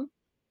capture them,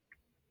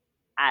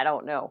 I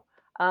don't know.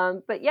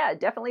 But yeah,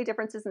 definitely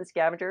differences in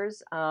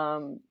scavengers.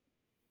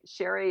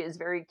 Sherry is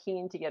very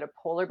keen to get a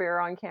polar bear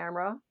on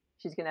camera.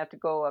 She's going to have to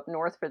go up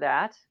north for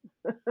that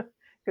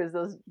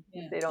because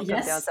they don't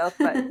come down south.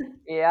 But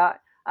yeah,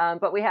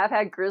 but we have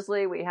had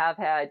grizzly. We have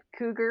had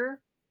cougar.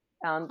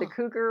 The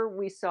cougar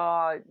we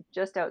saw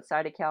just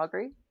outside of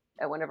Calgary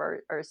at one of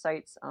our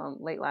sites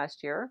late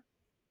last year.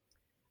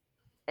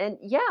 And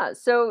yeah,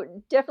 so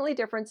definitely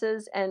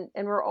differences. And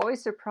we're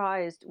always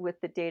surprised with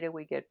the data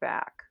we get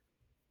back.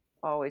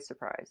 Always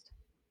surprised.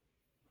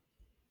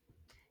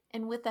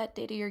 And with that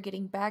data you're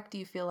getting back, do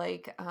you feel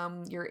like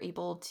you're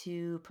able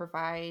to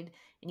provide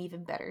an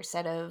even better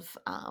set of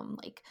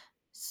like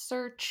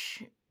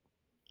search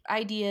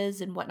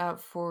ideas and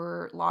whatnot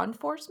for law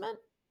enforcement?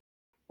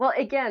 Well,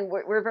 again,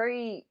 we're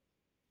very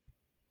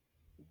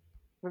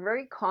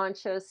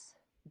conscious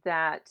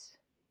that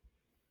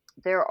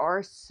there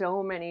are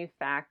so many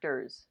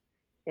factors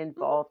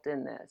involved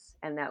in this,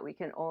 and that we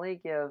can only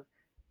give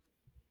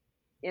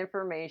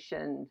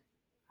information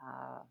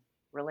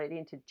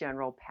relating to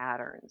general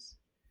patterns.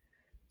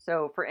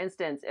 So, for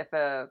instance, if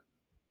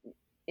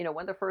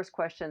one of the first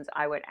questions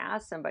I would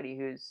ask somebody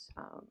who's,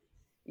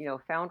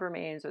 found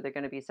remains or they're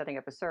going to be setting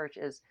up a search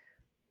is,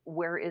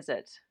 where is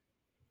it?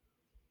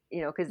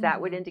 Because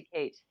that would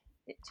indicate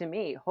to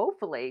me,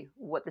 hopefully,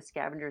 what the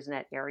scavengers in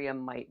that area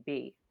might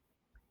be.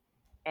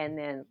 And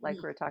then, like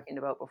we were talking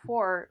about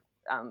before,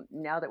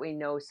 now that we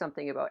know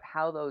something about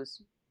how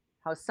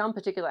some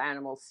particular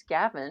animals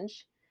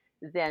scavenge,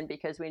 then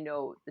because we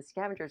know the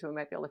scavengers, we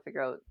might be able to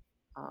figure out,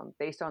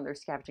 based on their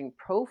scavenging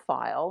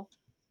profile,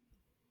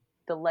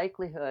 the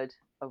likelihood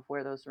of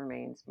where those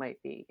remains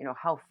might be.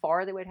 How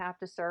far they would have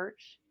to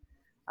search,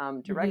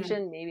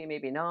 direction,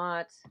 maybe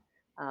not,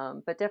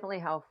 but definitely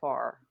how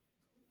far.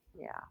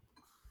 Yeah.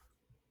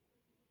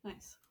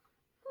 Nice.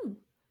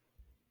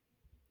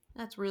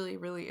 That's really,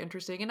 really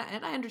interesting. And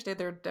I understand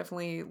there are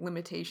definitely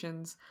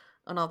limitations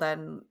on all that.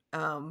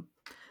 And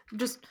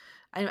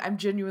I'm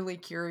genuinely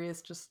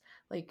curious, just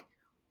like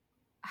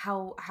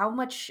how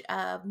much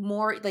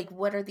more, like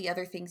what are the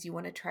other things you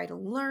want to try to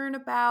learn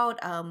about?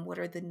 What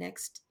are the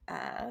next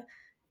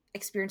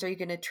experience? Are you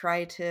going to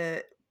try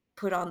to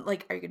put on,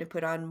 like, are you going to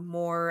put on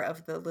more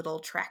of the little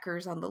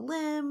trackers on the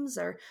limbs,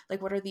 or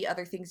like what are the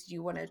other things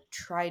you want to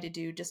try to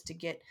do just to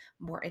get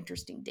more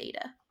interesting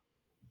data?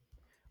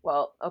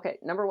 Well, okay.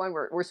 Number one,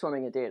 we're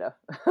swimming in data.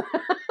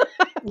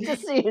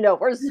 Just so you know,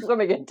 we're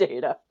swimming in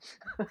data.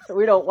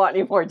 We don't want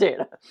any more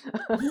data.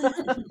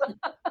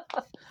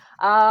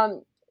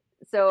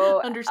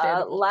 So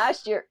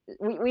last year,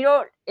 we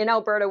don't, in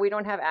Alberta, we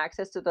don't have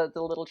access to the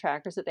little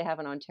trackers that they have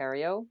in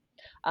Ontario.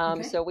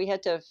 So we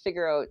had to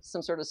figure out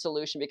some sort of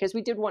solution because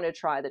we did want to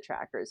try the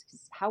trackers.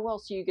 Because how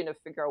else are you going to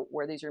figure out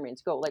where these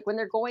remains go? Like when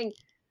they're going,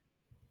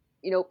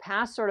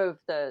 past sort of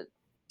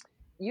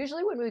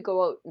usually when we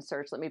go out and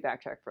search, let me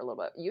backtrack for a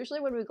little bit. Usually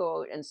when we go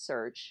out and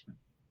search,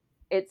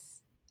 it's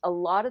a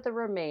lot of the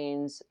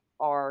remains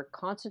are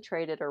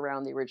concentrated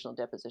around the original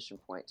deposition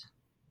point.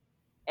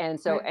 And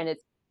so, and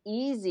it's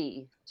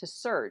easy to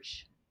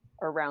search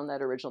around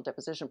that original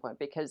deposition point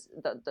because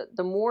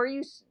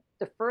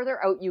the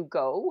further out you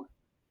go,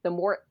 the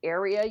more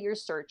area you're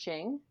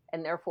searching,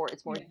 and therefore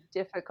it's more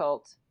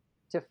difficult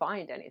to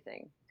find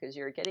anything because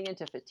you're getting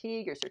into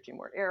fatigue, you're searching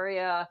more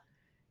area,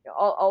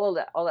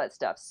 all that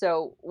stuff.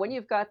 So when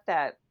you've got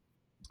that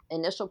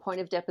initial point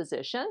of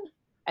deposition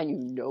and you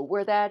know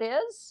where that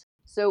is,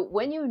 so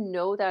when you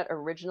know that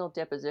original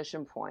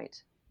deposition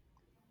point,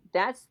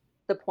 that's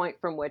the point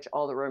from which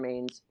all the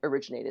remains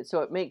originated.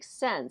 So it makes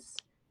sense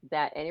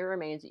that any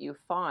remains that you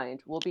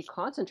find will be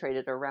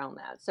concentrated around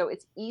that. So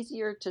it's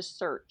easier to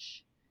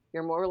search.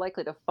 You're more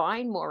likely to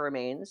find more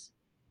remains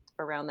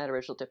around that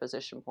original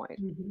deposition point.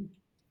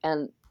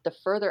 And the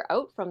further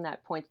out from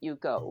that point you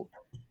go,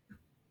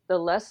 the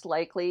less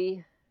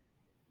likely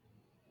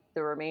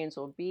the remains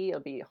will be.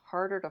 It'll be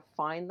harder to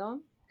find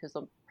them because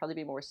they'll probably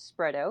be more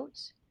spread out.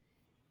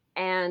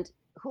 And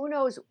who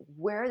knows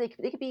where they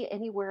could be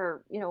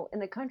anywhere, in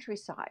the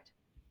countryside.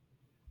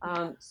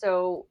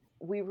 So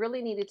we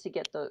really needed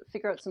to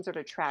figure out some sort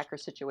of tracker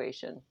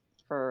situation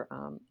for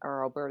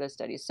our Alberta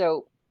study.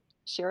 So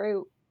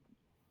Sherry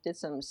did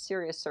some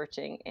serious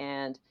searching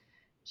and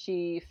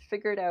she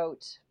figured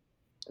out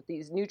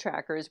these new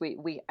trackers.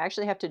 We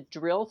actually have to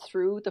drill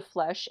through the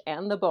flesh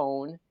and the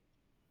bone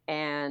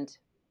and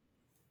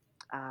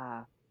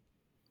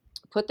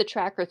put the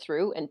tracker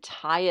through and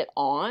tie it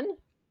on.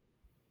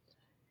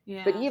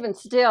 Yeah. But even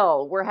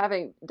still,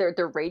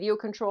 they're radio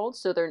controlled,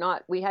 so they're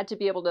not. We had to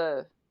be able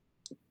to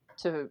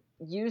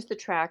use the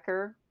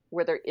tracker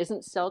where there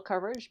isn't cell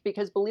coverage,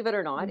 because believe it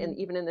or not, and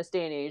even in this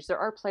day and age, there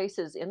are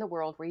places in the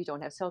world where you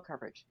don't have cell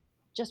coverage.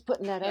 Just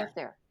putting that out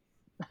there.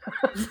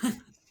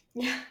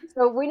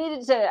 So we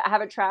needed to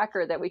have a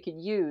tracker that we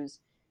could use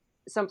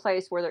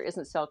someplace where there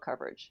isn't cell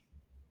coverage.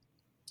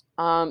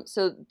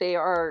 So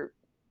they're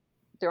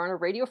on a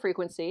radio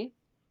frequency.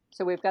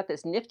 So we've got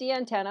this nifty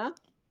antenna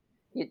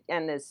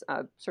and this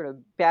sort of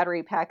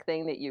battery pack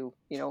thing that you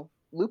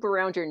loop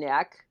around your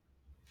neck,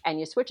 and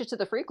you switch it to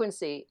the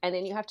frequency, and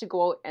then you have to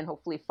go out and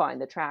hopefully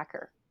find the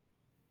tracker.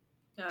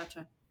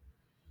 Gotcha.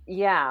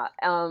 Yeah,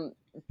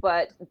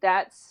 but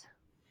that's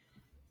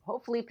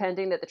hopefully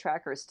pending that the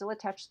tracker is still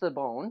attached to the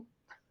bone.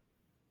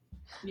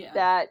 Yeah.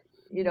 That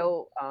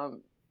you're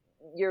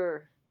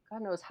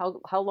God knows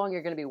how long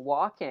you're going to be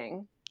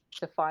walking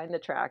to find the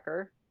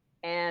tracker.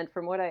 And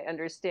from what I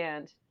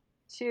understand,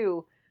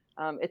 too,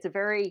 it's a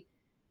very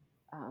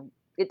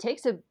it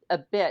takes a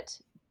bit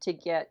to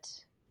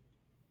get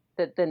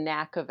the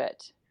knack of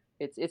it.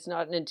 It's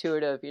not an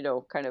intuitive,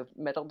 kind of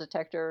metal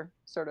detector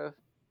sort of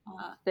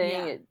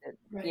thing.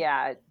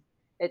 Yeah.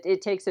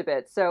 It takes a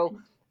bit. So,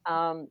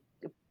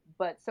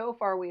 but so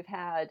far we've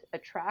had a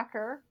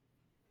tracker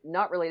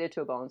not related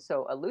to a bone.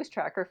 So a loose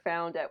tracker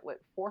found at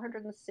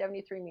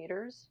 473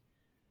 meters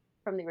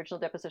from the original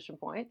deposition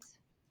points.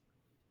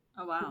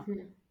 Oh, wow.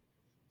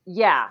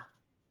 Yeah.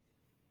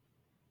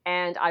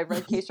 And I've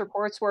read case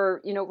reports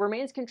where,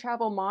 remains can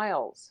travel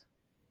miles.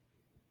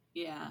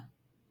 Yeah.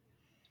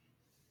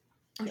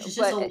 Which is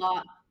just a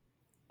lot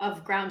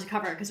of ground to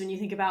cover, because when you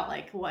think about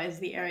like what is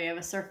the area of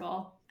a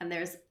circle, and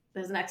there's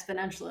an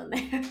exponential in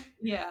there.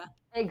 Yeah.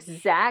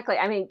 Exactly.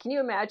 I mean, can you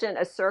imagine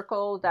a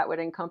circle that would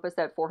encompass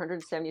that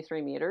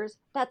 473 meters?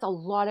 That's a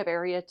lot of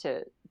area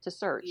to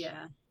search.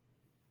 Yeah.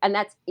 And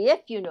that's if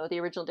you know the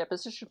original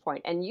deposition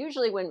point. And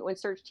usually when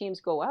search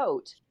teams go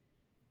out,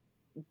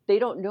 they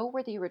don't know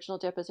where the original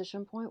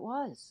deposition point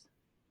was.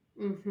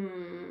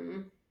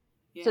 Mm-hmm.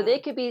 Yeah. So they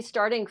could be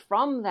starting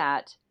from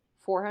that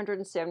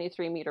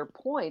 473 meter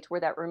point where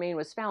that remain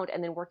was found,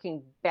 and then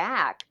working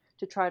back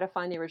to try to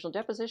find the original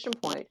deposition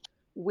point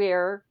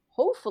where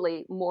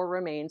hopefully more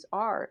remains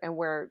are, and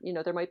where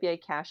there might be a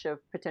cache of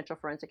potential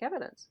forensic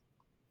evidence.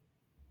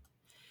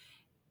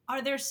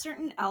 Are there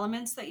certain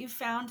elements that you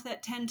found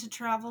that tend to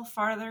travel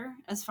farther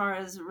as far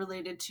as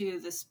related to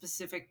the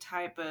specific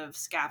type of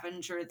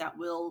scavenger that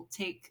will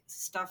take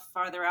stuff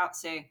farther out?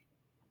 Say,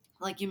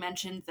 like you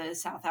mentioned, the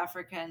South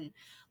African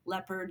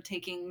leopard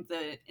taking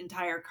the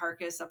entire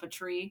carcass up a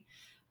tree.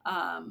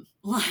 Are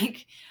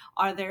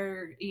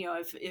there,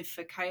 if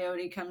a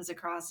coyote comes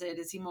across it,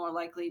 is he more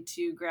likely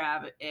to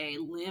grab a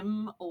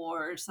limb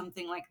or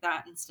something like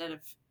that instead of,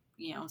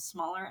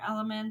 smaller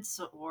elements?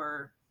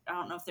 Or I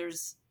don't know if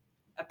there's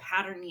a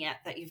pattern yet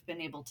that you've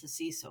been able to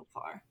see so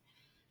far.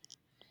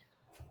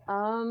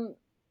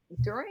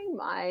 During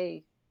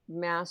my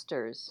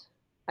master's,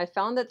 I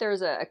found that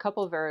there's a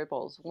couple of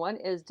variables. One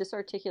is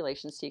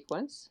disarticulation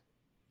sequence,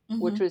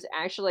 which was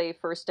actually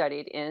first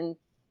studied in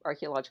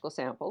archaeological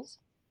samples,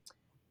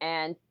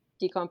 and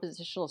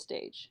decompositional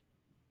stage.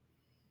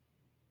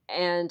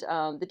 And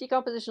the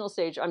decompositional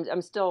stage,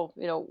 I'm still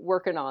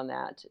working on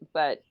that,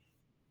 but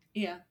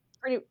yeah,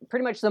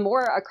 pretty much the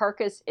more a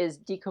carcass is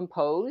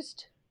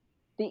decomposed,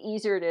 the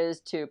easier it is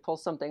to pull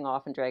something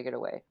off and drag it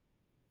away.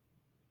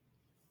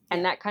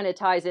 And that kind of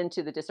ties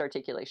into the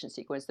disarticulation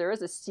sequence. There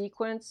is a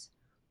sequence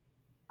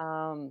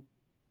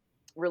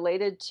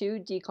related to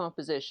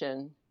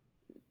decomposition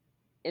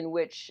in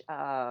which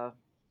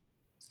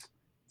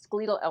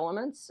skeletal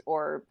elements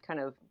or kind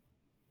of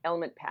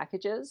element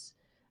packages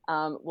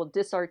will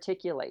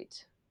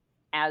disarticulate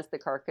as the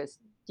carcass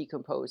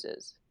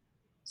decomposes.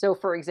 So,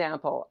 for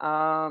example,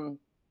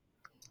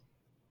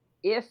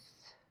 if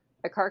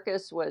a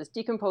carcass was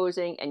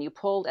decomposing and you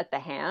pulled at the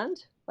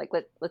hand, like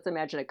let's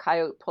imagine a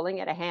coyote pulling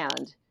at a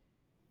hand,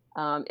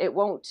 it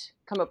won't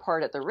come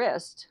apart at the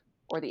wrist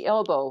or the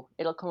elbow,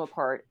 it'll come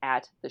apart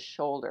at the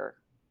shoulder,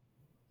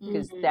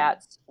 because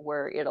that's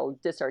where it'll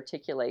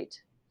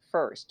disarticulate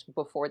first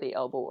before the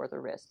elbow or the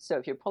wrist. So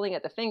if you're pulling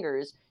at the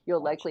fingers, you're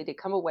likely to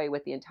come away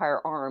with the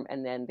entire arm,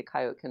 and then the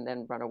coyote can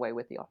then run away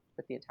with the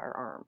entire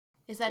arm.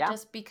 Is that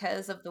just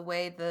because of the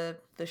way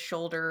the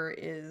shoulder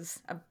is?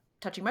 I'm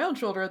touching my own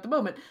shoulder at the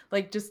moment,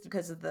 like just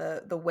because of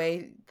the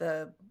way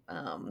the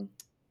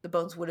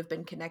bones would have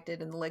been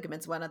connected and the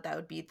ligaments went out, that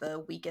would be the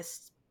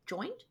weakest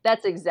joint?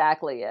 That's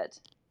exactly it.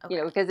 Okay.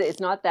 Because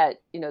it's not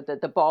that,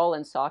 the ball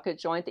and socket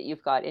joint that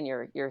you've got in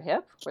your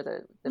hip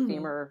where the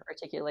femur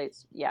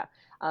articulates. Yeah.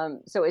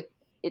 So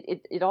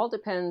it all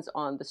depends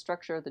on the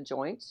structure of the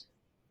joint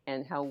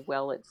and how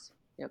well it's,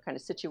 kind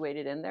of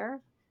situated in there.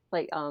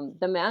 Like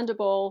the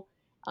mandible,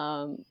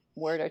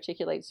 where it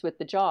articulates with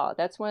the jaw,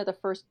 that's one of the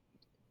first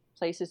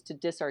places to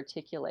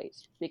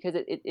disarticulate, because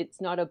it's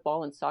not a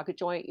ball and socket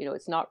joint.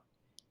 It's not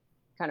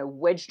kind of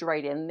wedged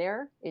right in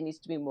there. It needs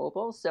to be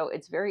mobile. So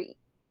it's very,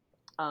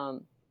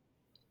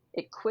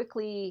 it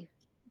quickly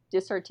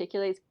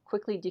disarticulates,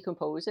 quickly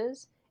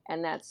decomposes.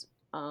 And that's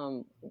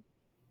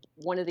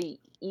one of the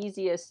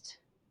easiest,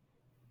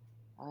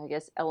 I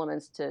guess,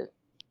 elements to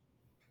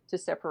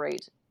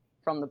separate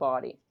from the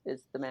body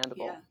is the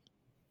mandible.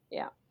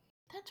 Yeah.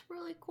 That's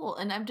really cool.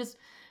 And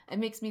it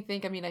makes me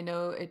think, I mean, I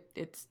know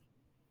it's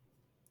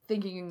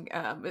thinking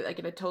like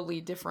in a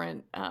totally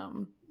different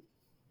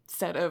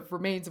set of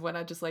remains and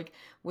whatnot, just like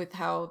with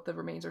how the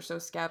remains are so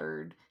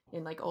scattered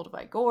in like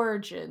Olduvai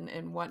Gorge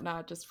and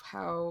whatnot, just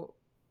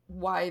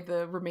why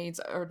the remains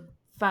are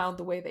found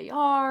the way they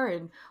are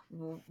and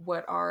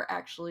what are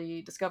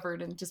actually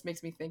discovered, and just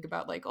makes me think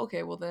about like,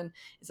 okay, well then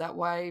is that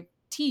why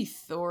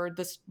teeth or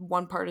this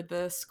one part of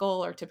the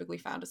skull are typically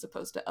found as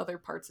opposed to other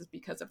parts, is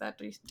because of that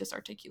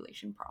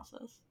disarticulation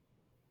process.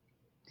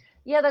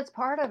 Yeah, that's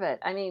part of it.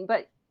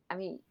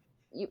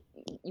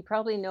 You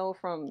probably know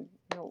from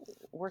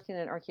working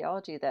in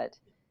archaeology that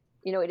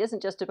it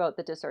isn't just about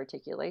the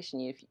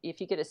disarticulation.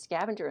 If you get a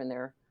scavenger in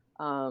there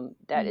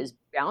that is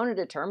bound and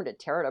determined to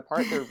tear it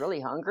apart, they're really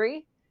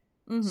hungry.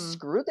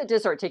 Screw the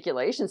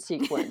disarticulation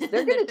sequence.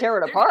 They're going to tear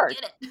it apart.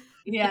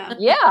 Yeah.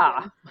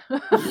 Yeah.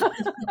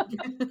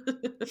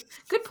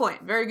 Good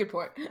point. Very good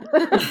point.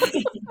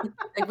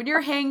 Like when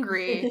you're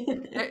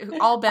hangry,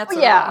 all bets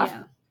are off.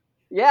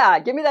 Yeah,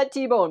 give me that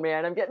T-bone,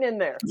 man. I'm getting in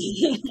there.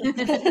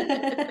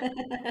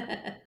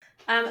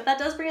 That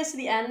does bring us to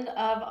the end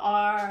of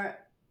our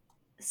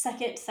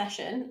second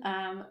session.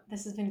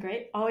 This has been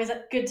great. Always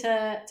good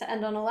to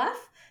end on a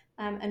laugh.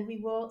 And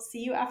we will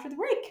see you after the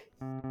break.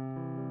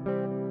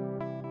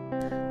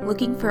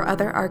 Looking for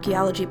other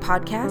archaeology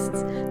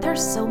podcasts?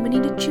 There's so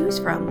many to choose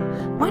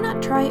from. Why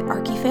not try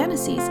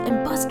Archifantasies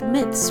and bust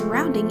myths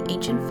surrounding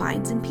ancient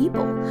finds and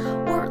people?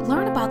 Or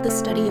learn about the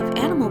study of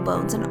animal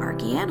bones and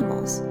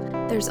archaeanimals.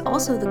 There's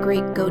also the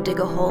great Go Dig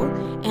a Hole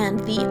and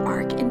the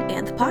Ark and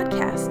Anth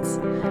podcasts.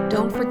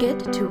 Don't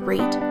forget to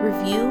rate,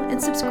 review,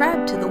 and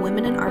subscribe to the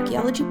Women in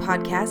Archaeology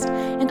podcast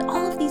and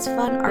all of these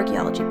fun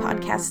archaeology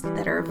podcasts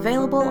that are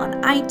available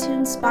on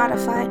iTunes,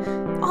 Spotify,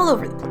 all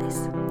over the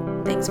place.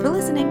 Thanks for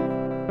listening.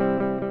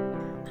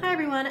 Hi,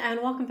 everyone,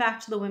 and welcome back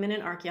to the Women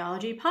in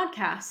Archaeology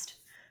podcast.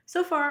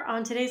 So far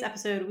on today's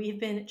episode, we've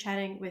been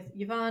chatting with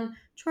Yvonne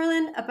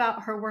Chorlin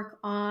about her work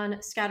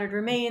on scattered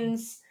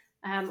remains,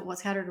 what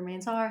scattered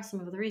remains are, some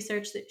of the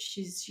research that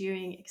she's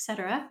doing,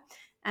 etc.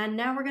 And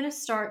now we're going to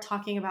start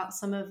talking about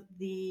some of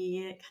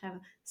the kind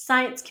of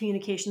science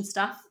communication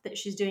stuff that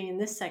she's doing in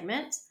this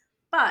segment.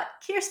 But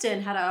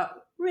Kirsten had a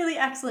really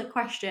excellent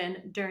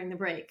question during the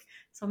break,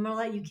 so I'm going to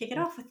let you kick it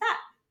off with that.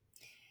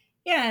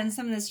 Yeah, and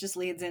some of this just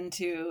leads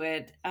into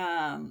it.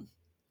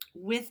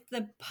 With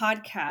the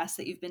podcast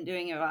that you've been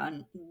doing,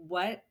 Yvonne,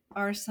 what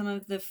are some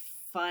of the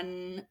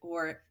fun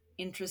or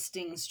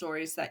interesting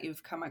stories that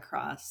you've come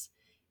across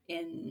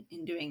in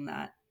doing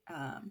that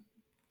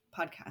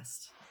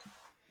podcast?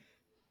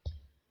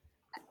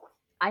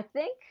 I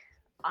think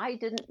I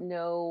didn't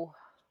know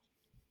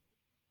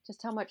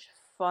just how much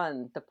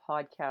fun the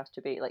podcast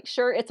to be. Like,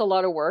 sure, it's a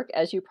lot of work,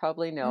 as you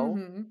probably know,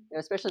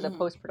 especially the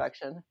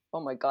post-production.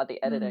 Oh my God,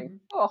 the editing.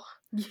 Oh,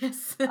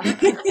 yes.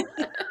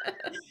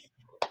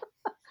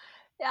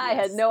 I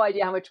had no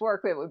idea how much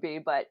work it would be,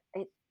 but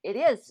it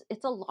is.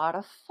 It's a lot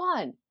of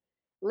fun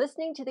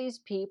listening to these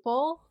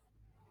people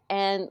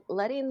and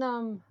letting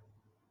them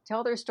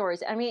tell their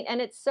stories. I mean, and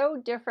it's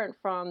so different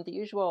from the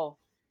usual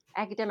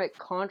academic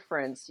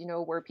conference,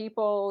 where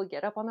people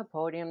get up on the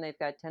podium, they've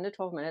got 10 to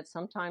 12 minutes,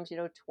 sometimes,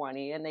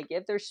 20, and they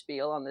give their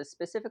spiel on this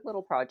specific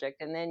little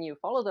project. And then you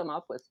follow them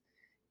up with,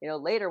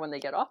 later when they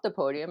get off the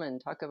podium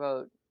and talk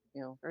about,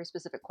 very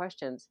specific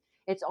questions.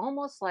 It's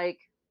almost like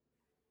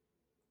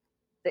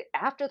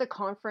after the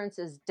conference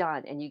is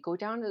done and you go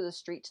down to the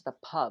street to the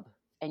pub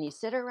and you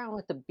sit around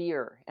with the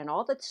beer and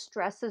all the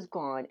stress is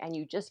gone and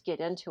you just get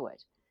into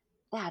it.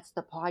 That's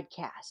the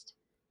podcast.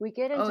 We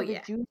get into the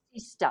juicy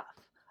stuff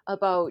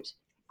about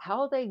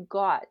how they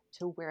got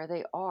to where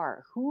they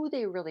are, who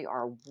they really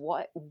are,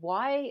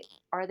 why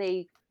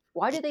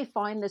do they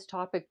find this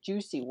topic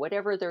juicy,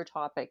 whatever their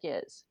topic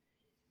is.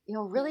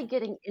 Really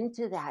getting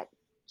into that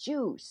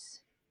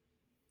juice.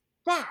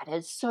 That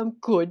is some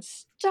good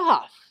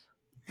stuff.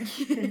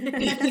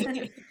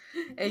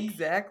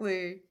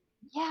 Exactly.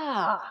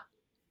 Yeah.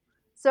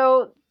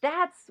 So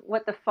that's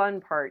what the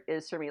fun part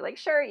is for me. Like,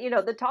 sure,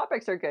 the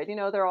topics are good.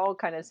 They're all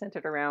kind of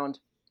centered around,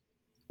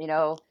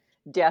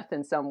 death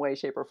in some way,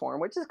 shape, or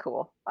form, which is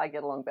cool. I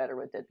get along better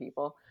with dead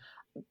people.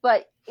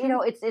 But,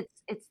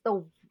 it's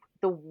the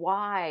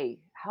why.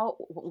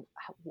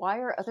 Why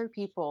are other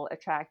people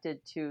attracted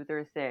to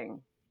their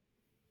thing?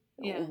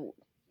 Yeah.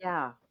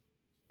 Yeah.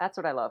 That's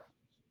what I love.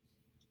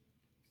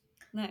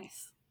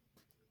 Nice.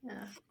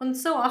 Yeah. And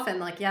so often,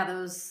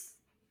 those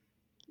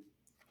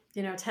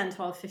 10,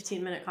 12,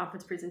 15-minute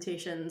conference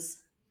presentations,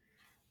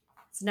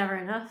 it's never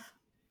enough.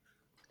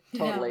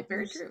 Totally. Yeah,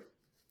 very true.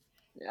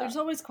 Yeah. There's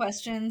always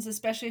questions,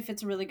 especially if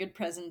it's a really good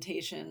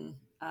presentation.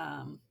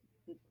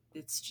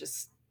 It's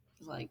just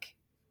like,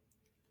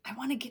 I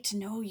want to get to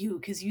know you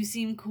because you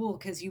seem cool,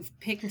 because you've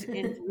picked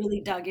and really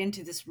dug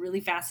into this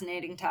really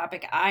fascinating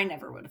topic I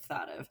never would have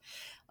thought of.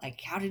 Like,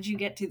 how did you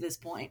get to this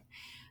point?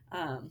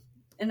 And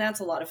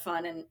that's a lot of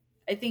fun. And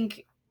I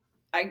think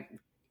I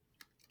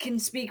can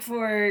speak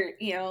for,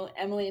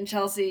 Emily and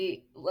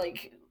Chelsea,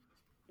 like,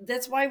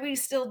 that's why we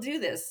still do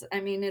this. I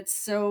mean, it's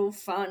so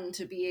fun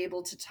to be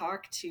able to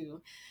talk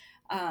to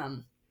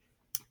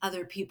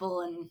other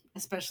people, and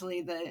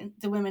especially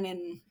the women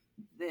in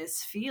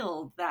this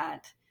field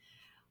that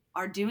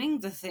are doing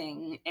the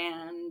thing,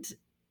 and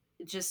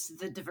just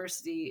the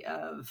diversity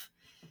of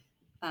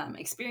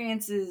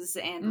experiences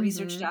and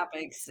research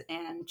topics,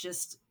 and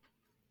just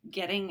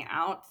getting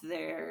out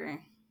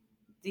there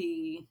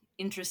the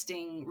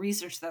interesting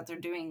research that they're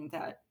doing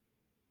that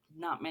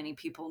not many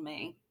people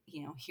may,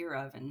 hear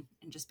of, and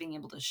just being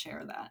able to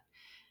share that.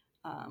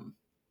 I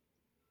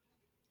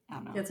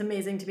don't know. It's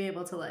amazing to be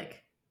able to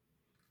like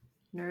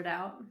nerd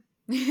out.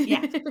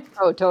 Yeah.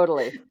 Oh,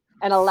 totally.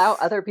 And allow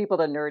other people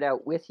to nerd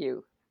out with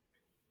you.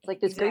 It's like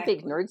this Exactly.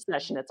 great big nerd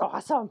session. It's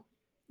awesome.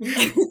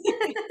 It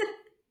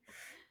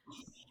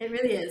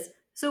really is.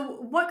 So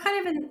what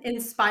kind of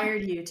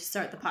inspired you to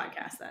start the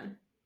podcast then?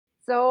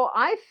 So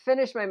I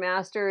finished my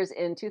master's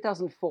in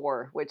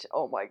 2004, which,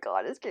 oh my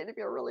God, it's going to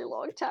be a really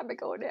long time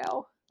ago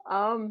now.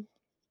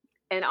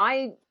 And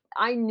I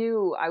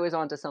knew I was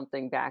onto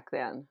something back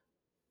then,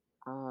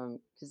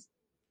 because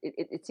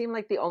it seemed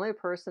like the only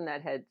person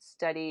that had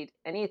studied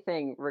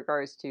anything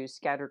regards to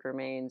scattered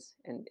remains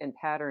and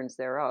patterns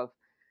thereof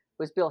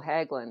was Bill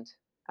Haglund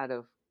out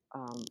of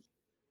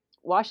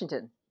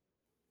Washington.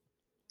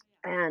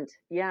 And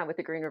yeah, with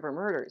the Green River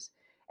murders.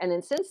 And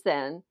then since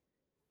then,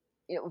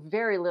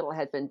 very little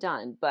had been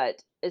done.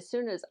 But as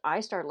soon as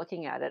I started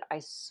looking at it, I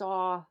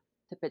saw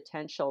the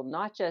potential,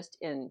 not just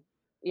in,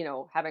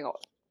 having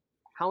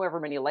however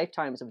many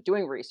lifetimes of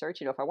doing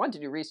research. If I wanted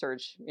to do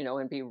research,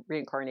 and be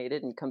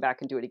reincarnated and come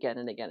back and do it again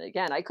and again and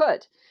again, I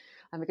could,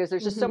 because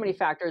there's just so many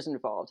factors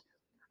involved.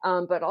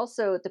 But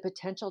also the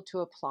potential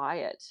to apply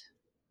it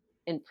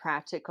in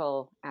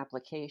practical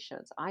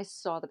applications. I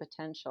saw the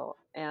potential,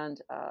 and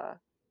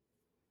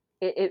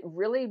it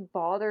really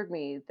bothered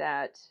me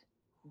that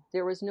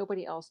there was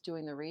nobody else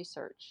doing the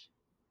research.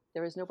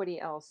 There was nobody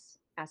else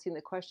asking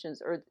the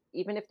questions, or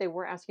even if they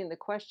were asking the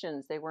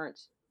questions, they weren't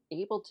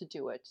able to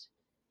do it.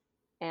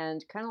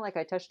 And kind of like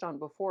I touched on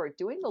before,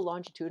 doing the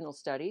longitudinal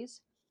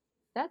studies,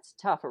 that's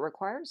tough. It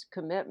requires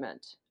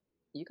commitment.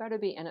 You got to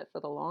be in it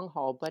for the long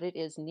haul, but it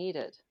is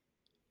needed.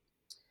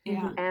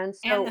 Yeah. And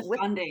so the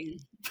funding.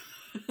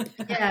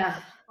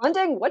 Yeah.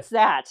 Funding? What's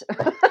that?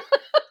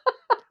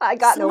 I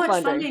got so no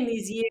much funding.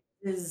 These years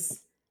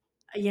is,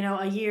 a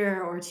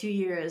year or 2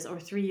 years or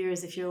 3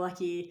 years if you're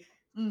lucky.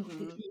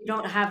 You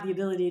don't have the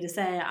ability to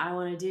say, I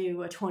want to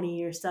do a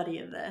 20-year study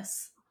of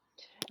this.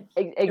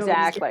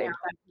 Exactly.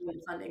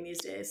 Funding these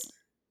days.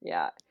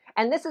 Yeah.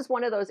 And this is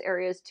one of those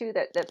areas too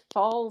that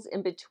falls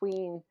in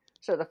between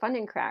sort of the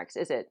funding cracks.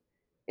 Is it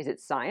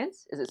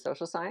science? Is it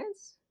social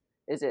science?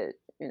 Is it,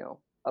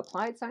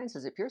 applied science?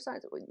 Is it pure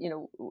science?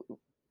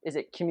 Is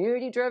it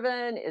community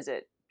driven? Is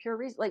it pure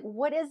reason? Like,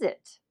 what is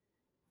it?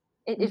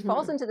 It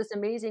falls into this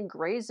amazing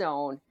gray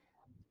zone.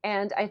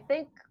 And I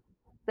think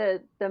the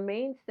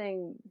main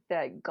thing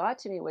that got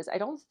to me was, I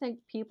don't think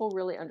people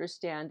really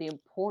understand the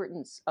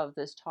importance of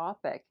this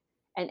topic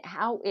and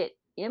how it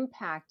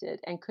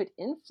impacted and could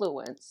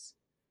influence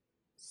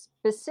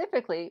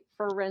specifically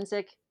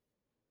forensic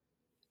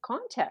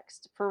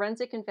context,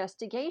 forensic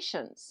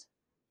investigations.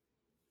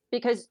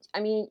 Because,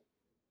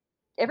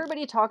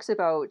 everybody talks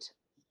about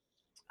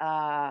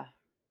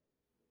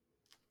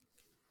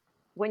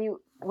when you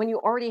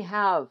already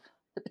have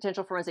the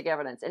potential forensic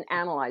evidence and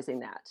analyzing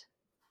that.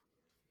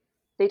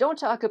 They don't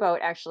talk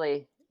about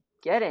actually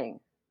getting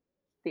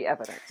the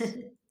evidence.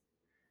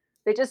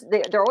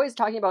 They're always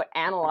talking about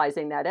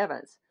analyzing that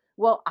evidence.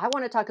 Well, I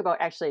want to talk about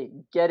actually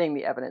getting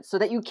the evidence so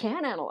that you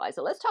can analyze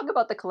it. Let's talk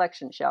about the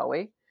collection, shall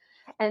we?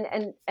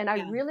 And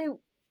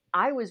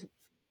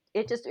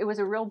it was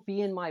a real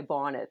bee in my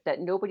bonnet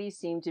that nobody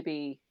seemed to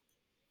be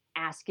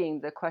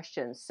asking the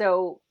questions.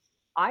 So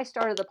I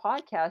started the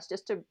podcast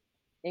just to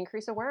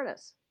increase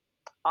awareness.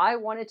 I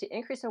wanted to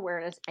increase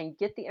awareness and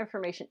get the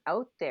information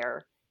out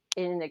there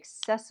in an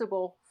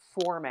accessible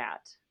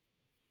format.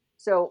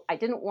 So I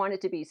didn't want it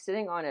to be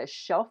sitting on a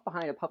shelf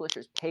behind a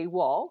publisher's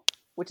paywall,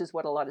 which is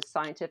what a lot of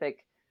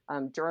scientific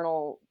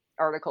journal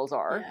articles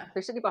are. Yeah.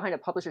 They're sitting behind a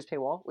publisher's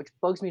paywall, which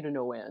bugs me to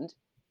no end.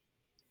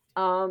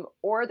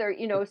 Or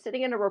they're,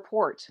 sitting in a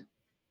report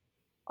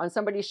on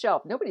somebody's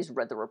shelf. Nobody's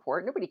read the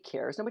report. Nobody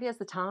cares. Nobody has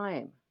the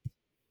time.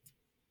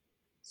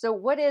 So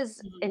what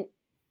is an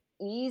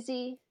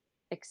easy,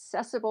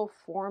 accessible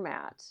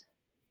format?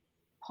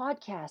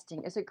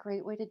 Podcasting is a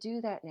great way to do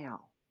that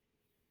now.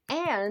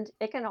 And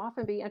it can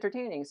often be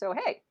entertaining. So,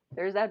 hey,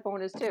 there's that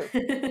bonus too.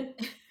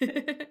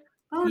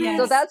 Yes.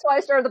 So that's why I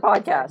started the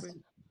podcast.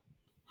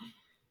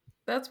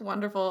 That's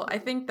wonderful. I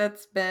think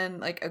that's been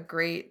like a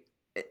great,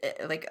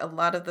 like a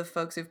lot of the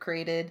folks who've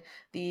created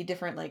the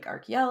different like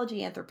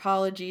archaeology,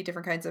 anthropology,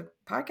 different kinds of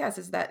podcasts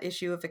is that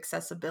issue of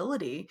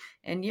accessibility.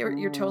 And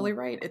you're totally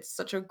right. It's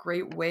such a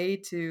great way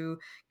to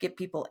get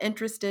people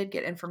interested,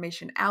 get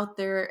information out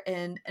there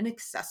in an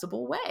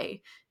accessible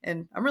way.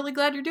 And I'm really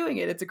glad you're doing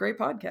it. It's a great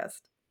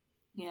podcast.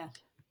 Yeah.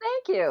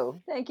 Thank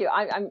you.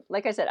 I'm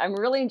like I said, I'm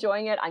really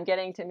enjoying it. I'm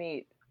getting to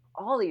meet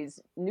all these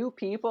new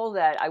people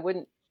that I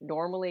wouldn't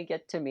normally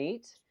get to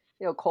meet.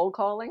 Cold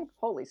calling.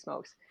 Holy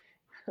smokes.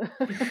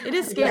 It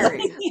is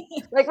scary.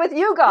 Like with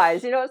you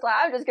guys, it's like,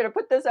 I'm just going to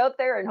put this out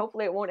there and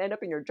hopefully it won't end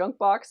up in your junk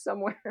box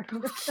somewhere.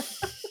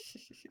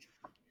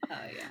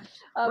 Oh yeah.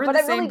 We're in But the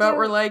I same really boat. do.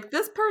 We're like,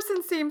 this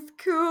person seems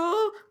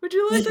cool. Would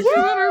you like to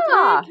come on our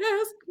Yeah.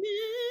 podcast,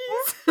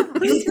 please?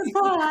 Please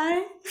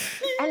reply.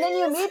 And then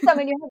you meet them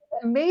and you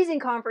have an amazing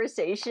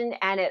conversation,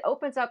 and it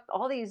opens up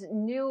all these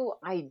new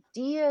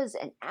ideas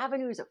and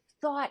avenues of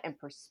thought and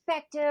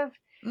perspective.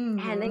 And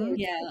then Mhm. you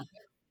Yeah.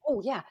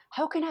 oh yeah,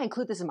 how can I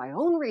include this in my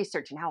own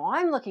research and how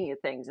I'm looking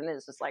at things? And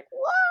it's just like,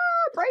 what?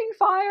 Brain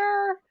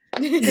fire.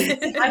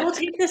 I will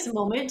take this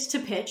moment to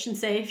pitch and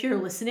say, if you're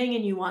listening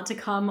and you want to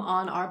come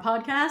on our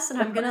podcast,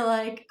 and I'm gonna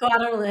like go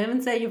out on a limb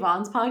and say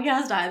Yvonne's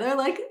podcast either,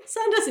 like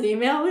send us an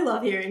email. We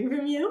love hearing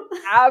from you.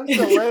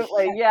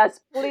 Absolutely.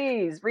 Yes,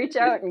 please reach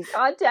out and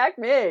contact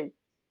me.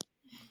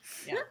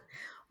 Yeah.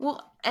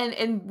 Well,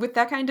 and with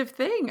that kind of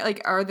thing,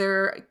 like, are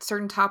there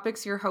certain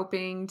topics you're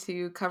hoping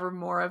to cover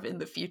more of in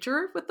the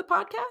future with the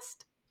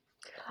podcast?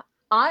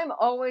 I'm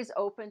always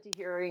open to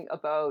hearing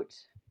about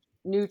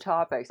new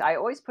topics. I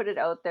always put it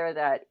out there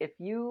that if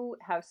you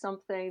have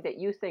something that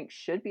you think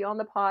should be on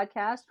the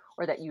podcast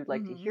or that you'd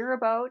like to hear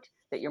about,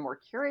 that you're more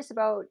curious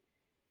about,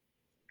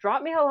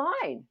 drop me a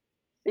line,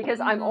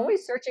 because I'm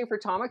always searching for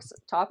topics.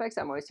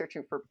 I'm always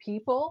searching for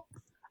people.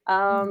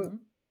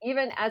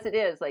 Even as it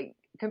is, like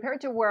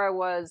compared to where I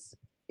was,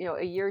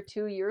 a year,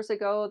 2 years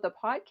ago, the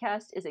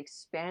podcast is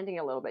expanding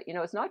a little bit.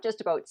 It's not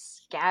just about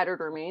scattered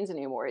remains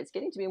anymore. It's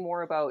getting to be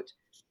more about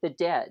the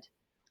dead.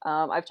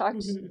 I've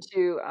talked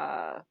to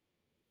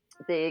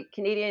the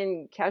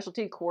Canadian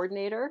Casualty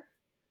Coordinator.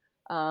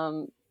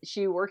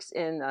 She works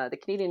in the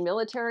Canadian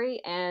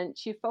military, and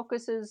she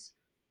focuses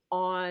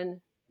on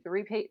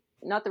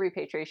not the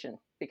repatriation,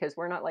 because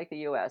we're not like the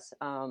U.S.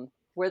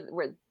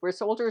 Where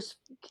soldiers,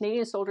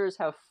 Canadian soldiers,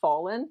 have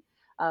fallen.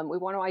 We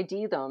want to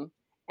ID them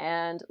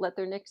and let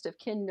their next of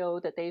kin know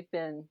that they've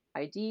been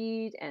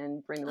ID'd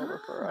and bring them over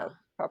for a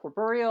proper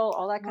burial,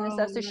 all that kind of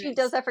stuff. So she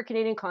does that for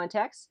Canadian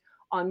context.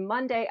 On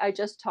Monday, I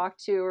just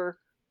talked to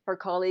her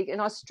colleague in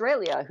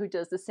Australia who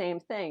does the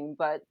same thing,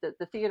 but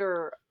the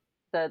theater,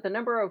 the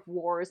number of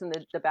wars and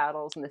the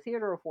battles and the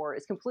theater of war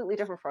is completely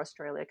different for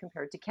Australia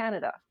compared to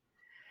Canada.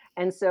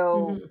 And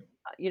so,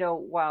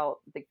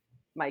 while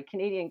my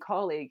Canadian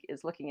colleague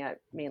is looking at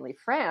mainly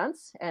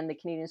France and the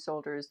Canadian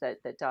soldiers that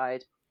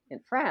died in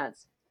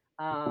France,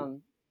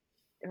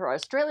 her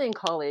Australian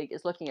colleague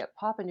is looking at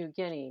Papua New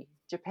Guinea,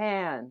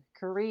 Japan,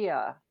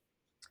 Korea,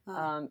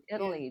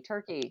 Italy,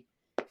 Turkey,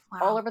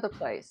 all over the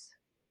place.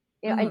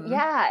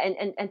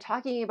 And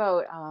talking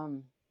about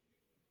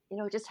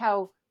just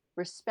how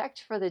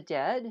respect for the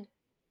dead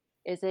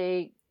is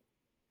a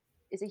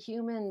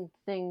human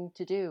thing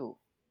to do.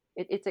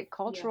 It's a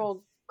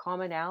cultural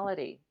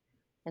commonality.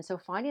 And so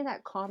finding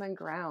that common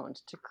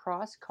ground to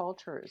cross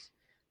cultures,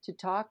 to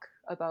talk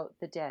about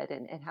the dead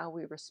and how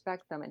we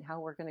respect them and how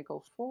we're going to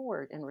go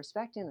forward in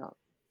respecting them,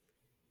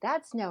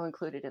 that's now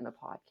included in the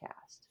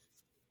podcast.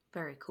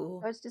 Very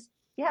cool. So it's just,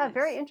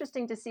 very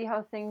interesting to see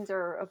how things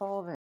are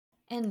evolving.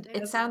 And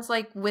it sounds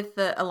like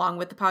along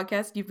with the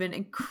podcast, you've been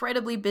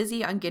incredibly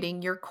busy on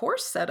getting your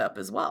course set up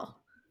as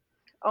well.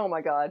 Oh my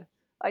God.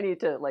 I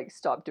need to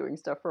stop doing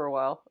stuff for a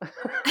while.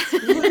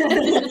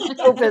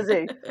 So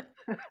busy.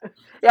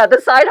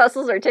 The side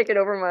hustles are taking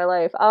over my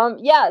life.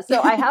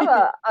 So I have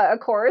a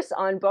course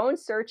on bone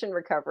search and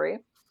recovery.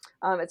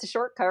 It's a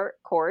short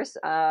course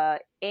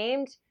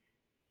aimed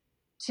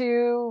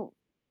to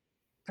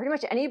pretty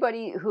much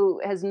anybody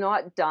who has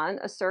not done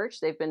a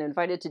search. They've been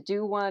invited to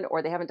do one,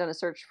 or they haven't done a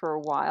search for a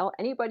while.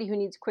 Anybody who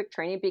needs quick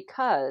training,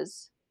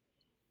 because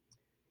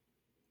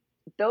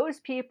those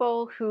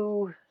people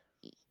who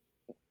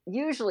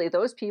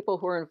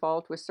are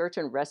involved with search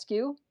and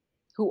rescue,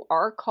 who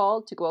are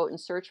called to go out and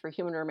search for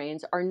human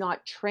remains, are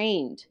not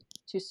trained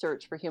to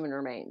search for human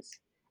remains.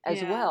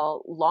 As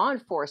well, law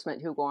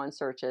enforcement who go on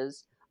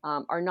searches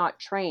are not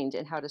trained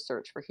in how to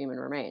search for human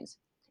remains.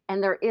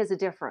 And there is a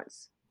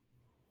difference.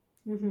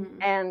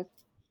 And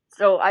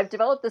so I've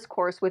developed this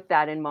course with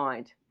that in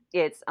mind.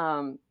 It's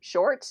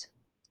short,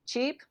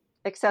 cheap,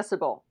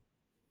 accessible.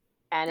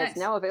 And it's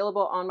now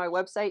available on my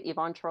website,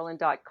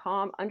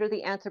 YvonneCharlin.com, under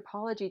the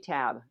Anthropology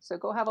tab. So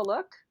go have a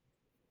look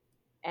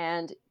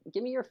and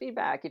give me your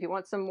feedback. If you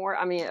want some more,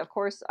 I mean, of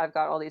course, I've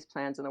got all these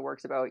plans in the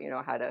works about,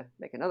 how to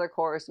make another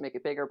course, make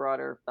it bigger,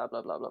 broader, blah,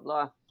 blah, blah, blah,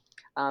 blah.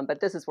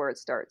 But this is where it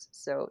starts.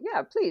 So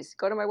please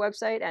go to my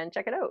website and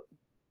check it out.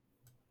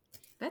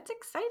 That's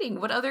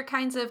exciting. What other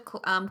kinds of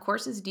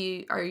courses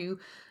are you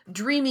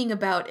dreaming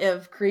about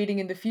of creating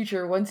in the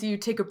future once you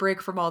take a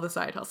break from all the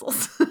side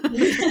hustles?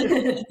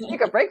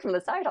 Take a break from the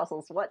side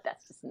hustles? What?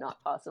 That's just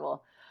not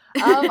possible.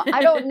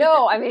 I don't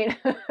know. I mean,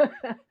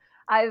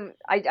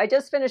 I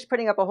just finished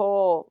putting up a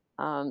whole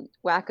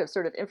whack of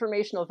sort of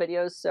informational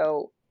videos.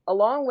 So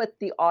along with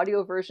the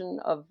audio version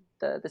of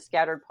the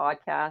Scattered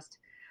podcast,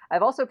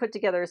 I've also put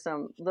together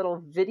some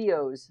little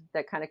videos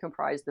that kind of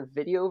comprise the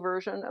video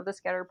version of the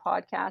Scattered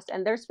podcast.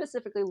 And they're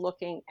specifically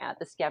looking at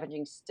the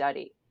scavenging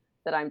study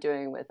that I'm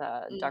doing with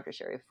Dr.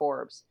 Sherry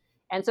Forbes.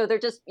 And so they're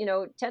just,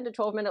 10 to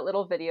 12 minute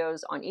little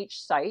videos on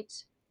each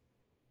site.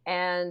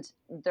 And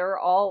they're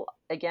all,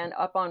 again,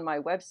 up on my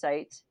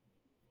website.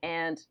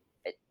 And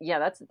yeah,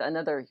 that's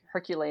another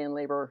Herculean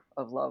labor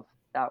of love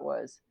that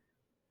was.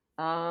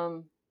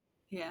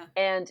 Yeah.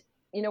 And,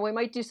 we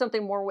might do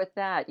something more with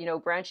that,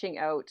 branching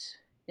out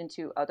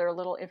into other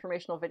little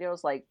informational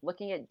videos, like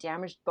looking at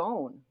damaged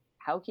bone.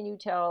 How can you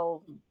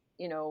tell,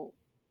 you know,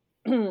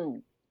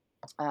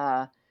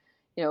 uh,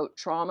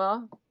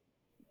 trauma,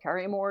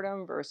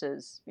 perimortem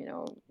versus,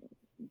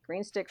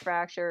 green stick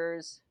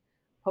fractures,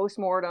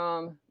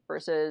 postmortem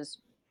versus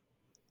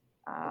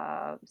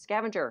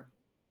scavenger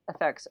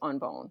effects on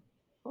bone?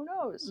 Who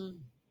knows?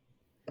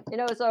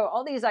 So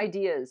all these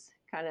ideas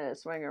kind of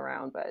swing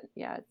around, but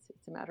yeah,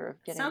 it's a matter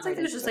of getting. Sounds like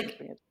there's just like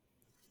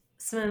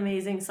some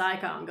amazing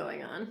SciComm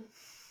going on.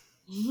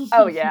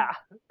 Oh yeah,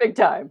 big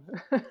time.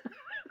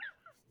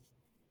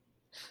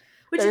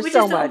 Which is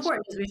so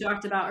important, as we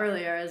talked about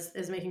earlier,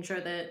 is making sure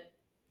that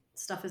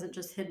stuff isn't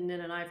just hidden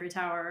in an ivory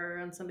tower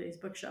or on somebody's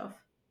bookshelf.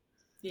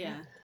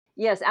 Yeah.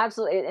 Yes,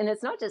 absolutely. And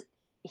it's not just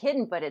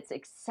hidden, but it's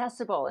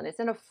accessible, and it's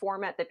in a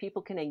format that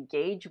people can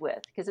engage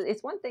with. Because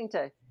it's one thing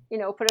to,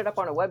 put it up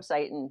on a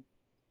website and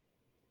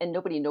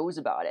nobody knows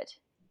about it.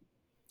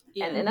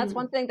 Yeah. And that's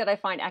one thing that I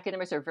find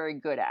academics are very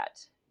good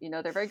at.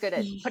 They're very good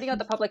at putting out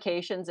the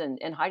publications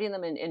and hiding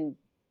them in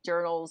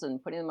journals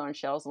and putting them on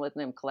shelves and letting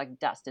them collect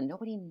dust, and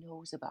nobody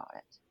knows about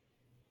it.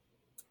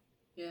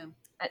 Yeah.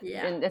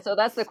 Yeah. And so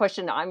that's the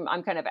question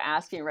I'm kind of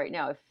asking right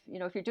now.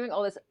 If you're doing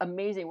all this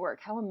amazing work,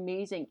 how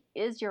amazing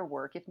is your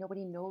work if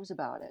nobody knows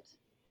about it?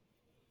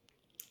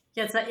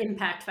 Yeah, it's that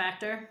impact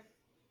factor.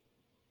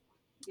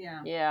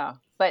 Yeah. Yeah.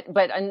 But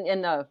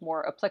in the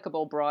more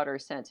applicable, broader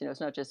sense, it's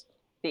not just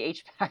the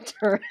H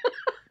factor.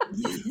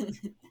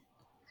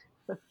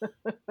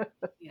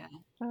 Yeah.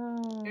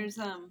 There's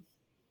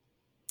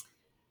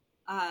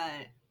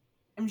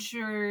I'm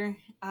sure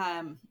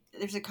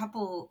there's a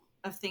couple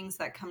of things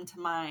that come to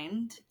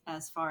mind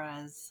as far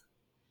as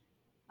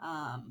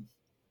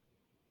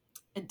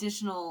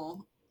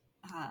additional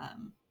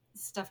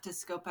stuff to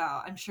scope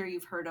out. I'm sure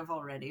you've heard of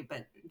already,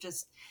 but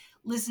just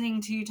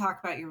listening to you talk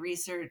about your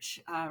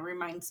research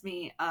reminds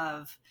me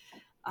of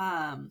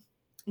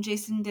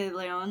Jason De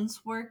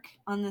Leon's work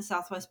on the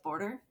Southwest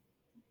border.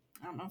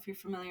 I don't know if you're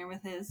familiar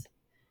with his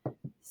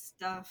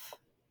stuff.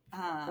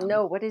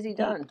 No, what has he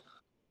done?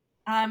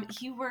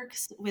 He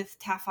works with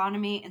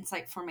taphonomy and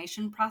site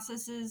formation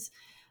processes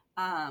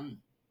along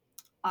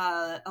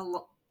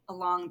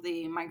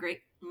the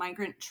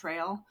migrant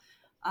trail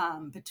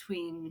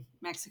between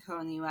Mexico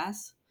and the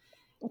U.S.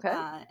 Okay.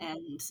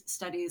 And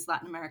studies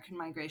Latin American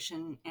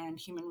migration and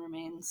human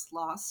remains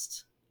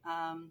lost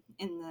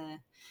in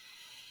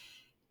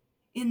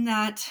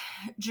that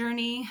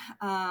journey.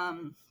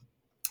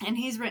 And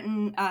he's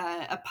written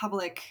a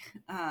public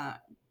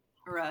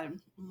or a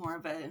more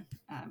of a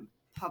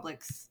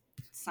public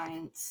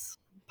science,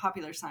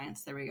 popular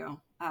science, there we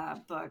go,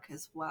 book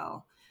as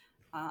well.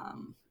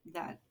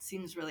 That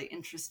seems really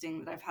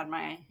interesting, that I've had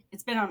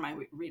it's been on my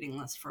reading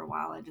list for a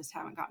while. I just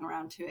haven't gotten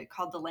around to it,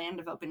 called The Land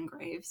of Open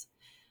Graves.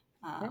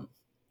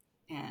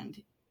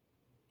 And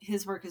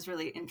his work is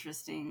really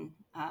interesting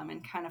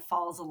and kind of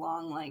falls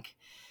along like,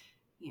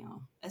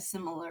 a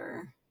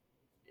similar,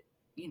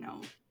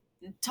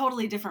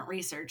 totally different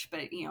research,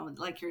 but,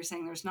 like you're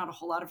saying, there's not a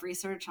whole lot of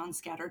research on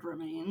scattered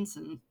remains,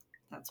 and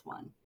that's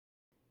one.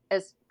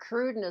 As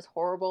crude and as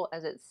horrible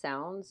as it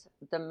sounds,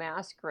 the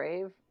mass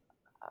grave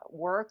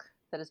work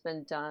that has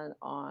been done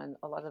on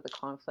a lot of the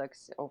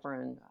conflicts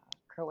over in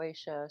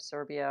Croatia,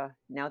 Serbia,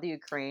 now the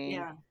Ukraine,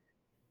 yeah.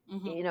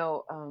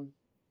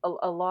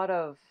 A lot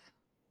of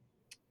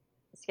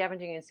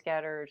scavenging and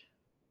scattered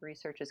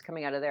research is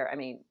coming out of there. I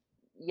mean,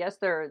 yes,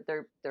 they're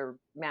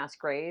mass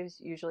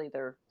graves. Usually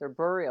they're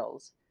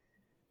burials,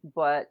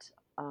 but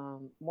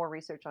more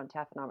research on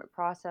taphonomic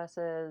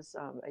processes,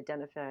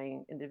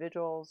 identifying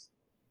individuals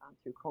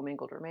through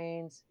commingled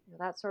remains,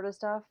 that sort of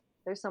stuff.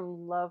 There's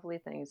some lovely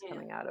things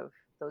coming out of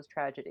those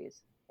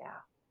tragedies. Yeah.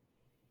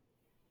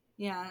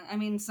 Yeah, I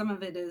mean, some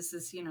of it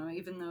is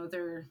even though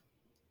they're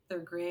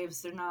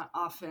graves, they're not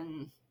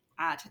often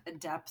at a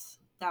depth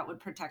that would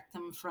protect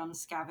them from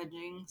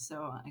scavenging.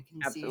 So I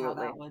can see how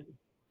that would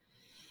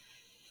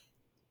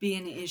be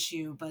an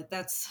issue. But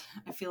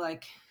I feel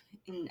like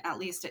in at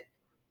least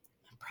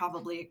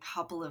probably a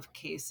couple of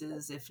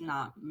cases, if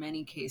not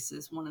many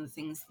cases, one of the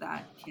things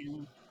that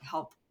can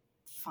help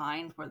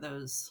find where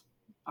those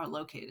are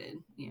located,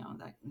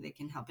 that they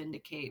can help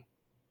indicate,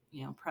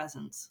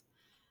 presence.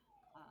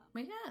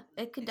 Well, yeah,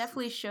 it could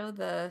definitely show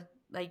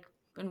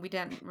when we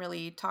didn't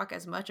really talk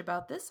as much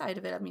about this side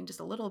of it, I mean, just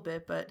a little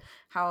bit, but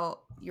how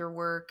your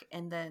work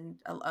and then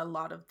a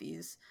lot of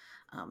these,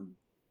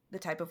 the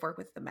type of work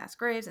with the mass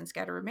graves and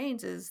scattered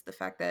remains is the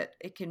fact that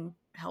it can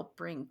help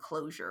bring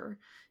closure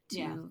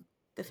to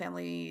the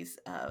families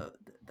of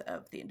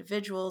the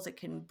individuals. It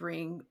can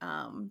bring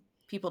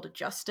people to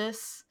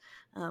justice,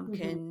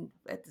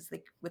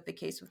 with the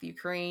case with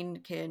Ukraine,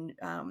 can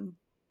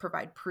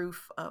provide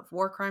proof of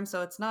war crimes.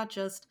 So it's not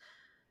just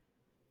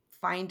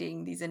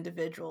finding these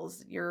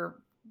individuals.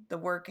 The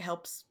work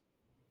helps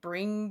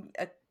bring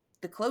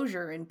the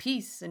closure and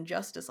peace and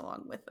justice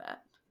along with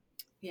that.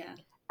 Yeah,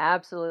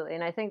 absolutely.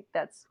 And I think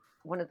that's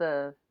one of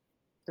the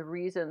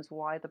reasons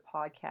why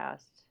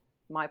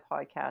my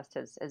podcast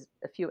has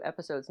a few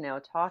episodes now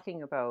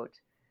talking about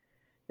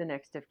the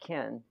next of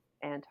kin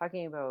and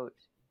talking about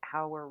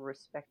how we're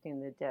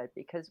respecting the dead,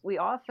 because we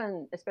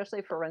often,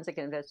 especially forensic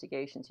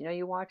investigations,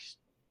 you watch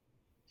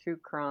true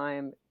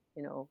crime,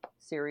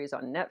 series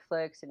on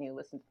Netflix and you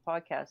listen to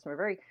podcasts, and we're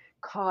very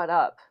caught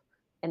up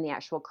in the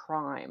actual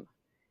crime.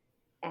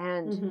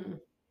 And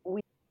we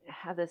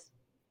have this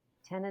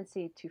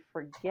tendency to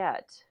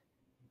forget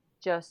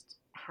just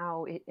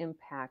how it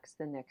impacts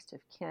the next of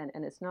kin.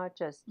 And it's not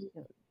just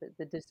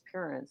the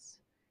disappearance,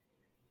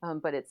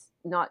 but it's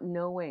not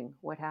knowing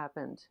what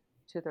happened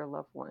to their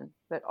loved one,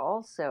 but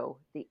also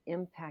the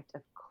impact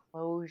of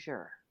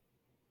closure,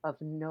 of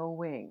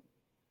knowing.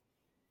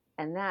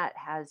 And that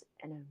has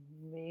an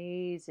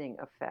amazing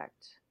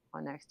effect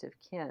on next of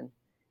kin.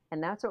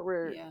 And that's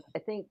what I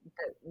think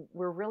that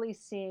we're really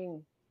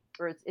seeing,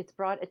 or it's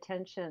brought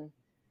attention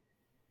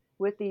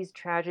with these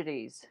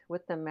tragedies,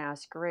 with the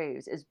mass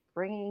graves, is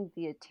bringing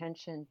the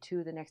attention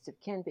to the next of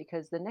kin,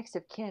 because the next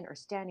of kin are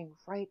standing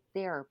right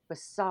there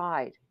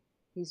beside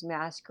these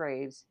mass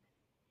graves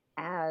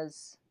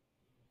as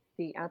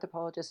the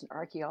anthropologists and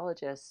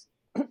archaeologists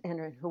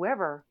and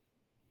whoever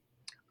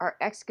are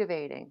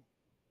excavating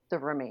the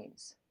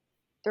remains.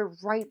 They're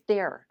right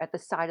there at the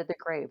side of the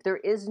grave. There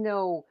is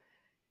no,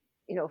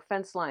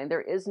 fence line.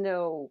 There is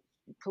no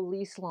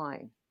police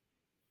line.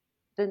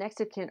 The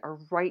next of kin are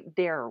right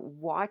there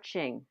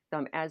watching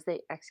them as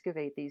they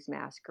excavate these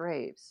mass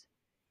graves.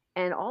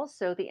 And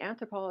also the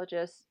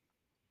anthropologists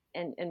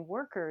and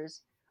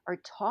workers are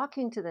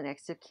talking to the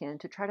next of kin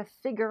to try to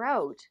figure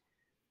out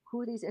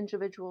who these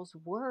individuals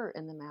were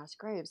in the mass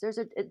graves. There's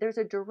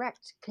a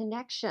direct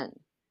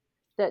connection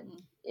that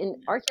in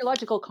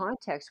archaeological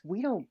context,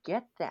 we don't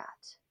get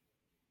that.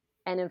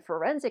 And in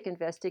forensic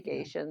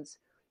investigations,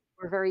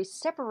 we're very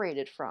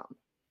separated from.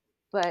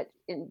 But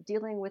in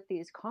dealing with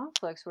these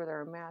conflicts where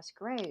there are mass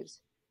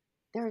graves,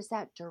 there is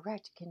that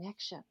direct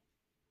connection.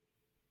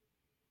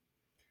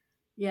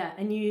 Yeah,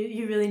 and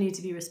you really need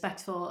to be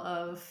respectful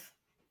of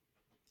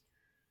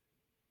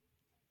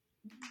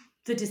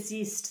the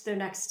deceased, their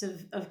next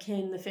of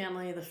kin, the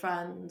family, the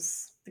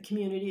friends, the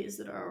communities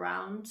that are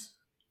around.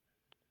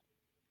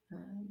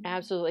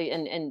 Absolutely.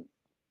 And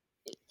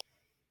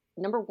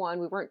number one,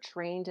 we weren't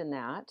trained in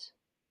that.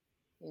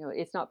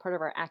 It's not part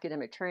of our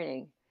academic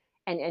training.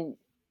 And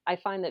I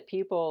find that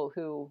people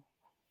who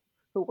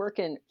work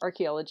in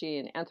archaeology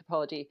and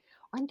anthropology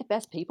aren't the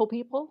best people.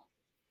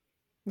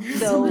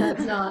 So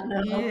that's not,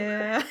 no.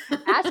 Yeah.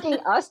 Asking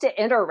us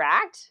to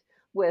interact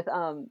with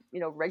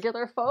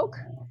regular folk,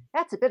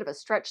 that's a bit of a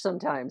stretch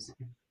sometimes.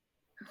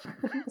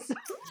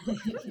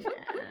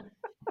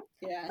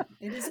 Yeah,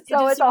 it is.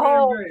 So it's a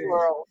whole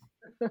world.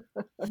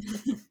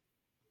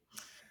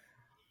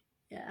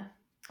 Yeah,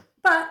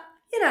 but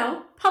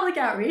public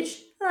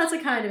outreach, that's a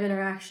kind of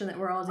interaction that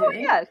we're all doing. Oh,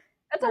 yeah,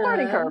 that's a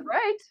learning curve,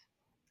 right?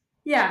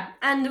 Yeah,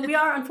 and we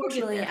are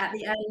unfortunately at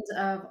the end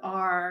of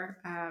our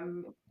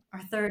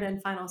third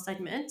and final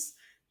segment.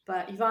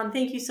 But Yvonne,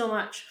 thank you so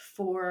much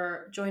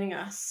for joining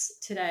us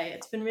today.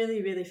 It's been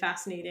really, really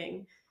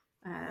fascinating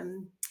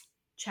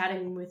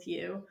chatting with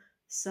you.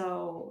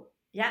 So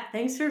yeah,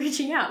 thanks for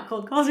reaching out.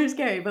 Cold calls are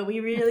scary, but we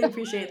really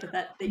appreciate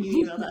that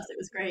you emailed us. It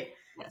was great.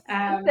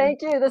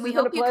 Thank you. This has been a pleasure. We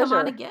hope you come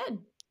on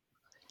again.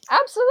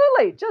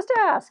 Absolutely. Just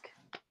ask.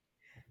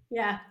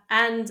 Yeah.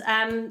 And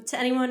to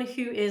anyone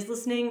who is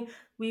listening,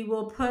 we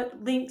will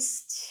put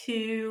links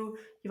to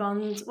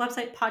Yvonne's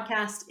website,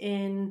 podcast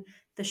in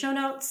the show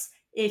notes.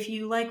 If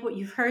you like what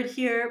you've heard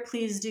here,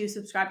 please do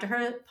subscribe to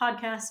her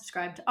podcast,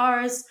 subscribe to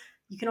ours.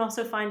 You can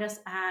also find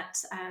us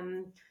at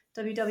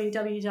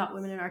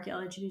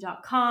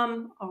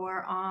www.womeninarchaeology.com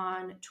or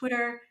on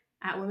Twitter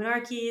at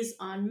WomenArchies,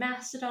 on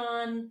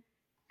Mastodon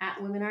at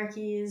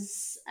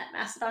WomenArchies, at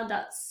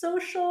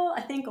mastodon.social.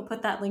 I think I'll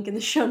put that link in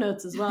the show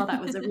notes as well. That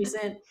was a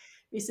recent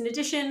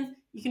addition.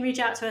 You can reach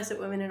out to us at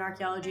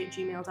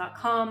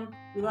womeninarchaeology@gmail.com.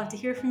 We'd love to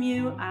hear from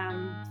you.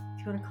 If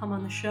you want to come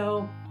on the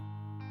show,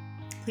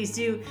 please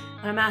do.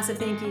 And a massive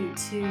thank you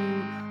to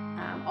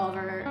all of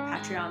our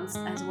Patreons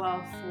as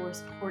well for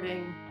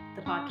supporting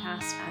the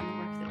podcast and the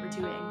work that we're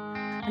doing.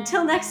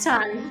 Until next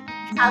time,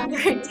 have a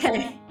great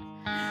day.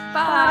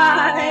 Bye.